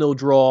a 0-0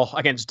 draw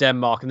against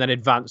Denmark, and then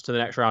advance to the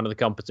next round of the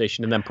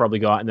competition, and then probably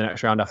go out in the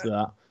next round after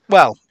that.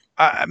 Well,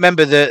 I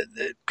remember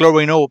that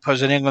growing up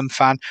as an England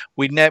fan,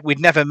 we'd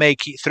never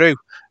make it through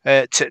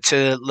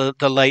to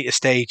the later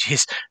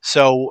stages.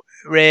 So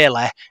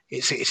really,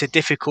 it's a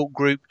difficult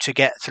group to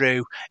get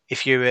through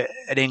if you're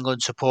an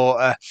England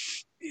supporter.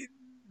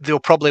 They'll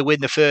probably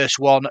win the first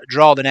one,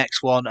 draw the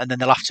next one, and then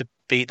they'll have to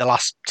beat the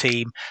last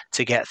team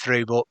to get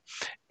through. But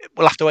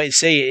we'll have to wait and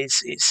see.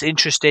 It's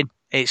interesting.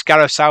 It's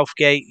Gareth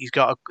Southgate. He's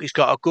got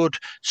a good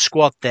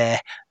squad there,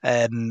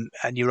 and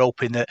you're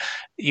hoping that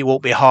you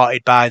won't be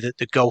haunted by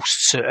the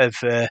ghosts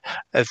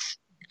of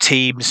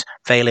teams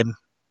failing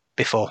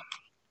before.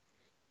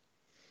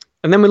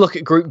 And then we look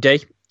at Group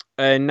D.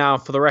 And now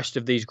for the rest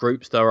of these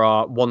groups, there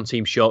are 1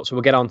 team short. So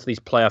we'll get on to these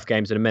playoff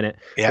games in a minute.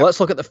 Yeah. Well, let's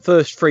look at the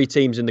first 3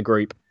 teams in the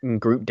group, in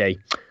Group D.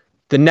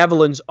 The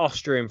Netherlands,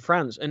 Austria and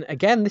France. And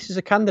again, this is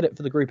a candidate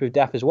for the group of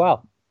death as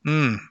well.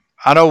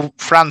 I know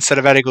France are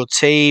a very good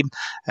team,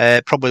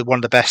 probably one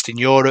of the best in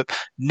Europe.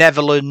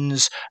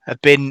 Netherlands have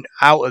been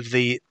out of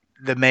the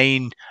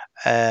main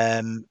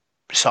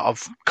sort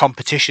of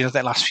competition of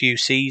the last few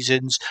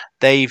seasons.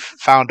 They've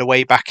found a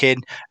way back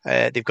in.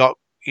 They've got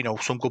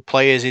some good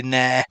players in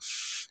there.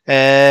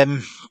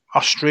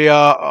 Austria,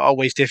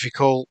 always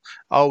difficult,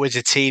 always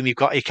a team you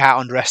can't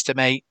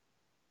underestimate.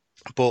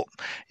 But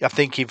I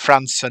think in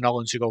France and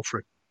Holland to go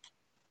through.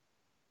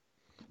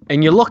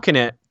 And you're looking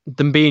at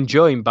them being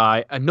joined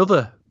by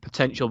another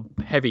potential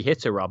heavy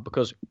hitter, Rob,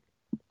 because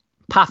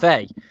Path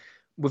A,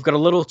 we've got a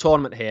little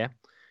tournament here.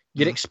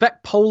 You'd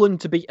expect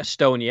Poland to beat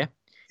Estonia.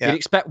 Yeah. You'd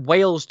expect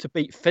Wales to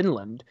beat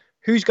Finland.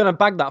 Who's going to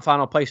bag that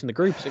final place in the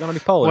group? Is it going to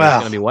be Poland or is it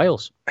going to be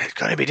Wales? It's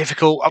going to be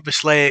difficult.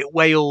 Obviously,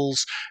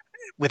 Wales,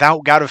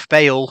 without Gareth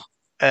Bale,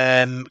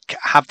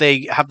 have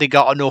they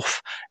got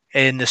enough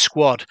in the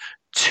squad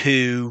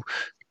to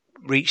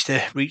reach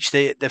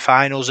the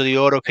finals of the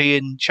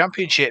European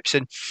Championships?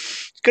 And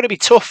it's going to be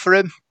tough for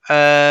him.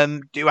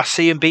 Do I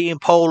see him beating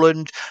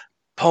Poland?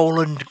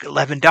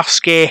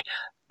 Lewandowski,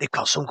 they've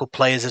got some good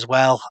players as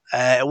well.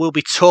 It will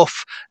be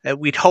tough.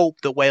 We'd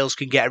hope that Wales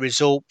can get a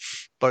result,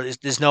 but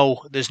there's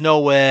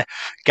no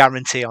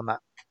guarantee on that.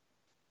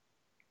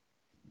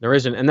 There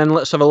isn't. And then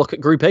let's have a look at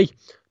Group E.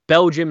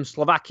 Belgium,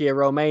 Slovakia,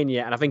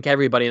 Romania, and I think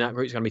everybody in that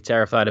group is going to be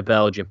terrified of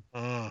Belgium.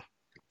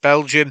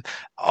 Belgium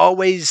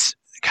always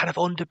kind of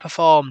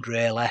underperformed,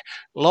 really.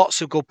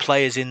 Lots of good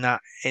players in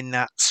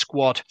that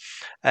squad.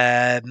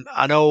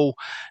 I know,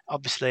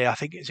 obviously, I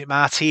think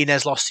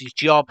Martinez lost his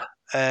job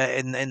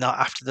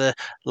after the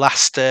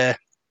last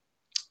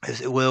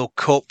World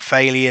Cup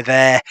failure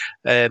there.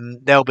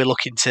 They'll be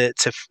looking to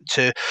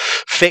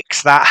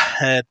fix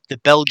that. The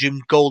Belgian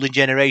golden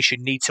generation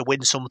need to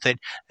win something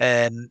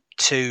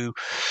to,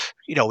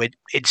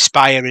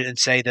 inspire it and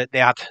say that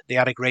they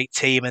had a great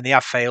team and they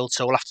have failed.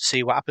 So we'll have to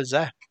see what happens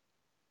there.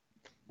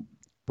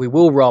 We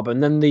will, Rob.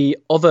 And then the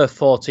other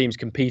 4 teams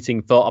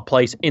competing for a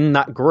place in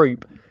that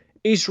group: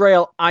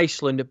 Israel,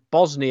 Iceland,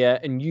 Bosnia,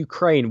 and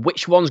Ukraine.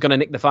 Which one's going to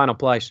nick the final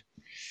place?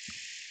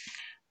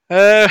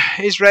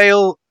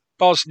 Israel,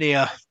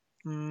 Bosnia.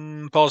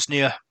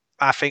 Bosnia.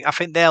 I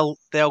think they'll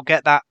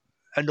get that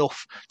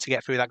enough to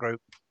get through that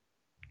group.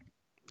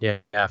 Yeah,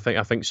 I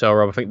think so,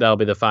 Rob. I think they'll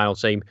be the final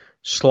team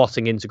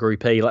slotting into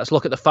Group E. Let's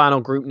look at the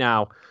final group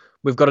now.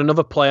 We've got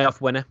another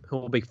playoff winner who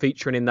will be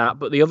featuring in that,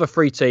 but the other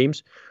 3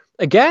 teams,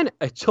 again,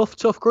 a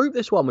tough group,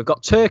 this one. We've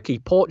got Turkey,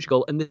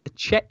 Portugal, and the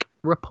Czech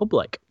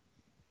Republic.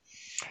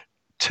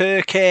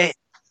 Turkey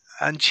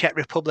and Czech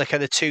Republic are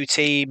the 2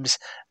 teams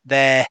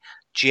there,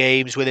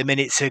 James, with a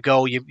minute to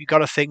go. You've got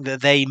to think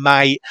that they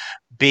might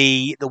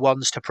be the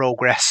ones to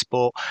progress,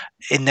 but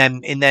in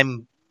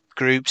them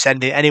groups,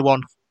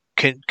 anyone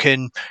can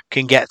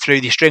get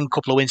through. They string a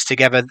couple of wins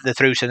together, they're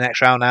through to the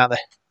next round, aren't they?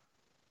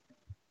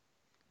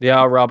 They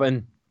are, Rob,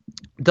 and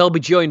they'll be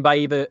joined by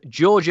either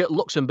Georgia,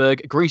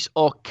 Luxembourg, Greece,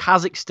 or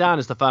Kazakhstan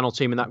as the final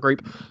team in that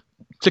group.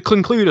 To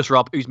conclude us,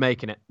 Rob, who's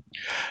making it?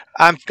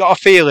 I've got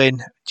a feeling,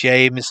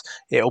 James,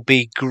 it'll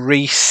be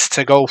Greece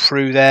to go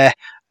through there.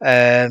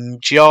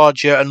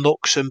 Georgia and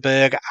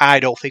Luxembourg, I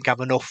don't think have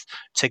enough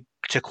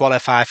to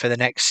qualify for the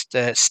next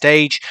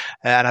stage,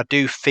 and I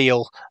do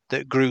feel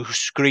that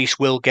Greece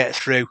will get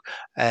through.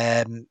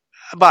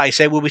 But I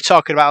say we'll be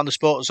talking about on the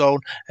Sportszone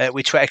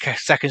with 20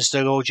 seconds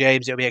to go,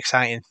 James. It'll be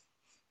exciting.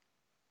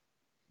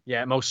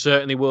 Yeah, it most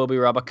certainly will be,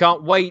 Rob. I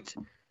can't wait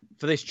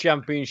for this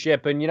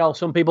championship. And,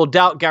 some people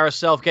doubt Gareth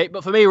Southgate.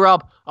 But for me,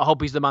 Rob, I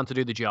hope he's the man to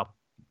do the job.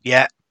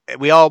 Yeah,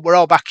 we're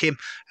all back him,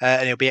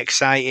 and it'll be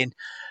exciting.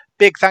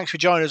 Big thanks for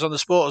joining us on the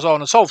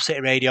Sportszone on Salford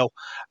City Radio.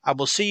 And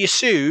we'll see you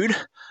soon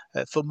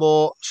for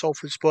more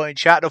Salford Sporting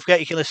Chat. Don't forget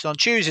you can listen on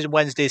Tuesdays and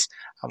Wednesdays.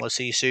 And we'll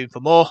see you soon for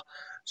more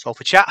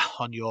Salford Chat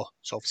on your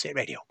Salford City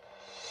Radio.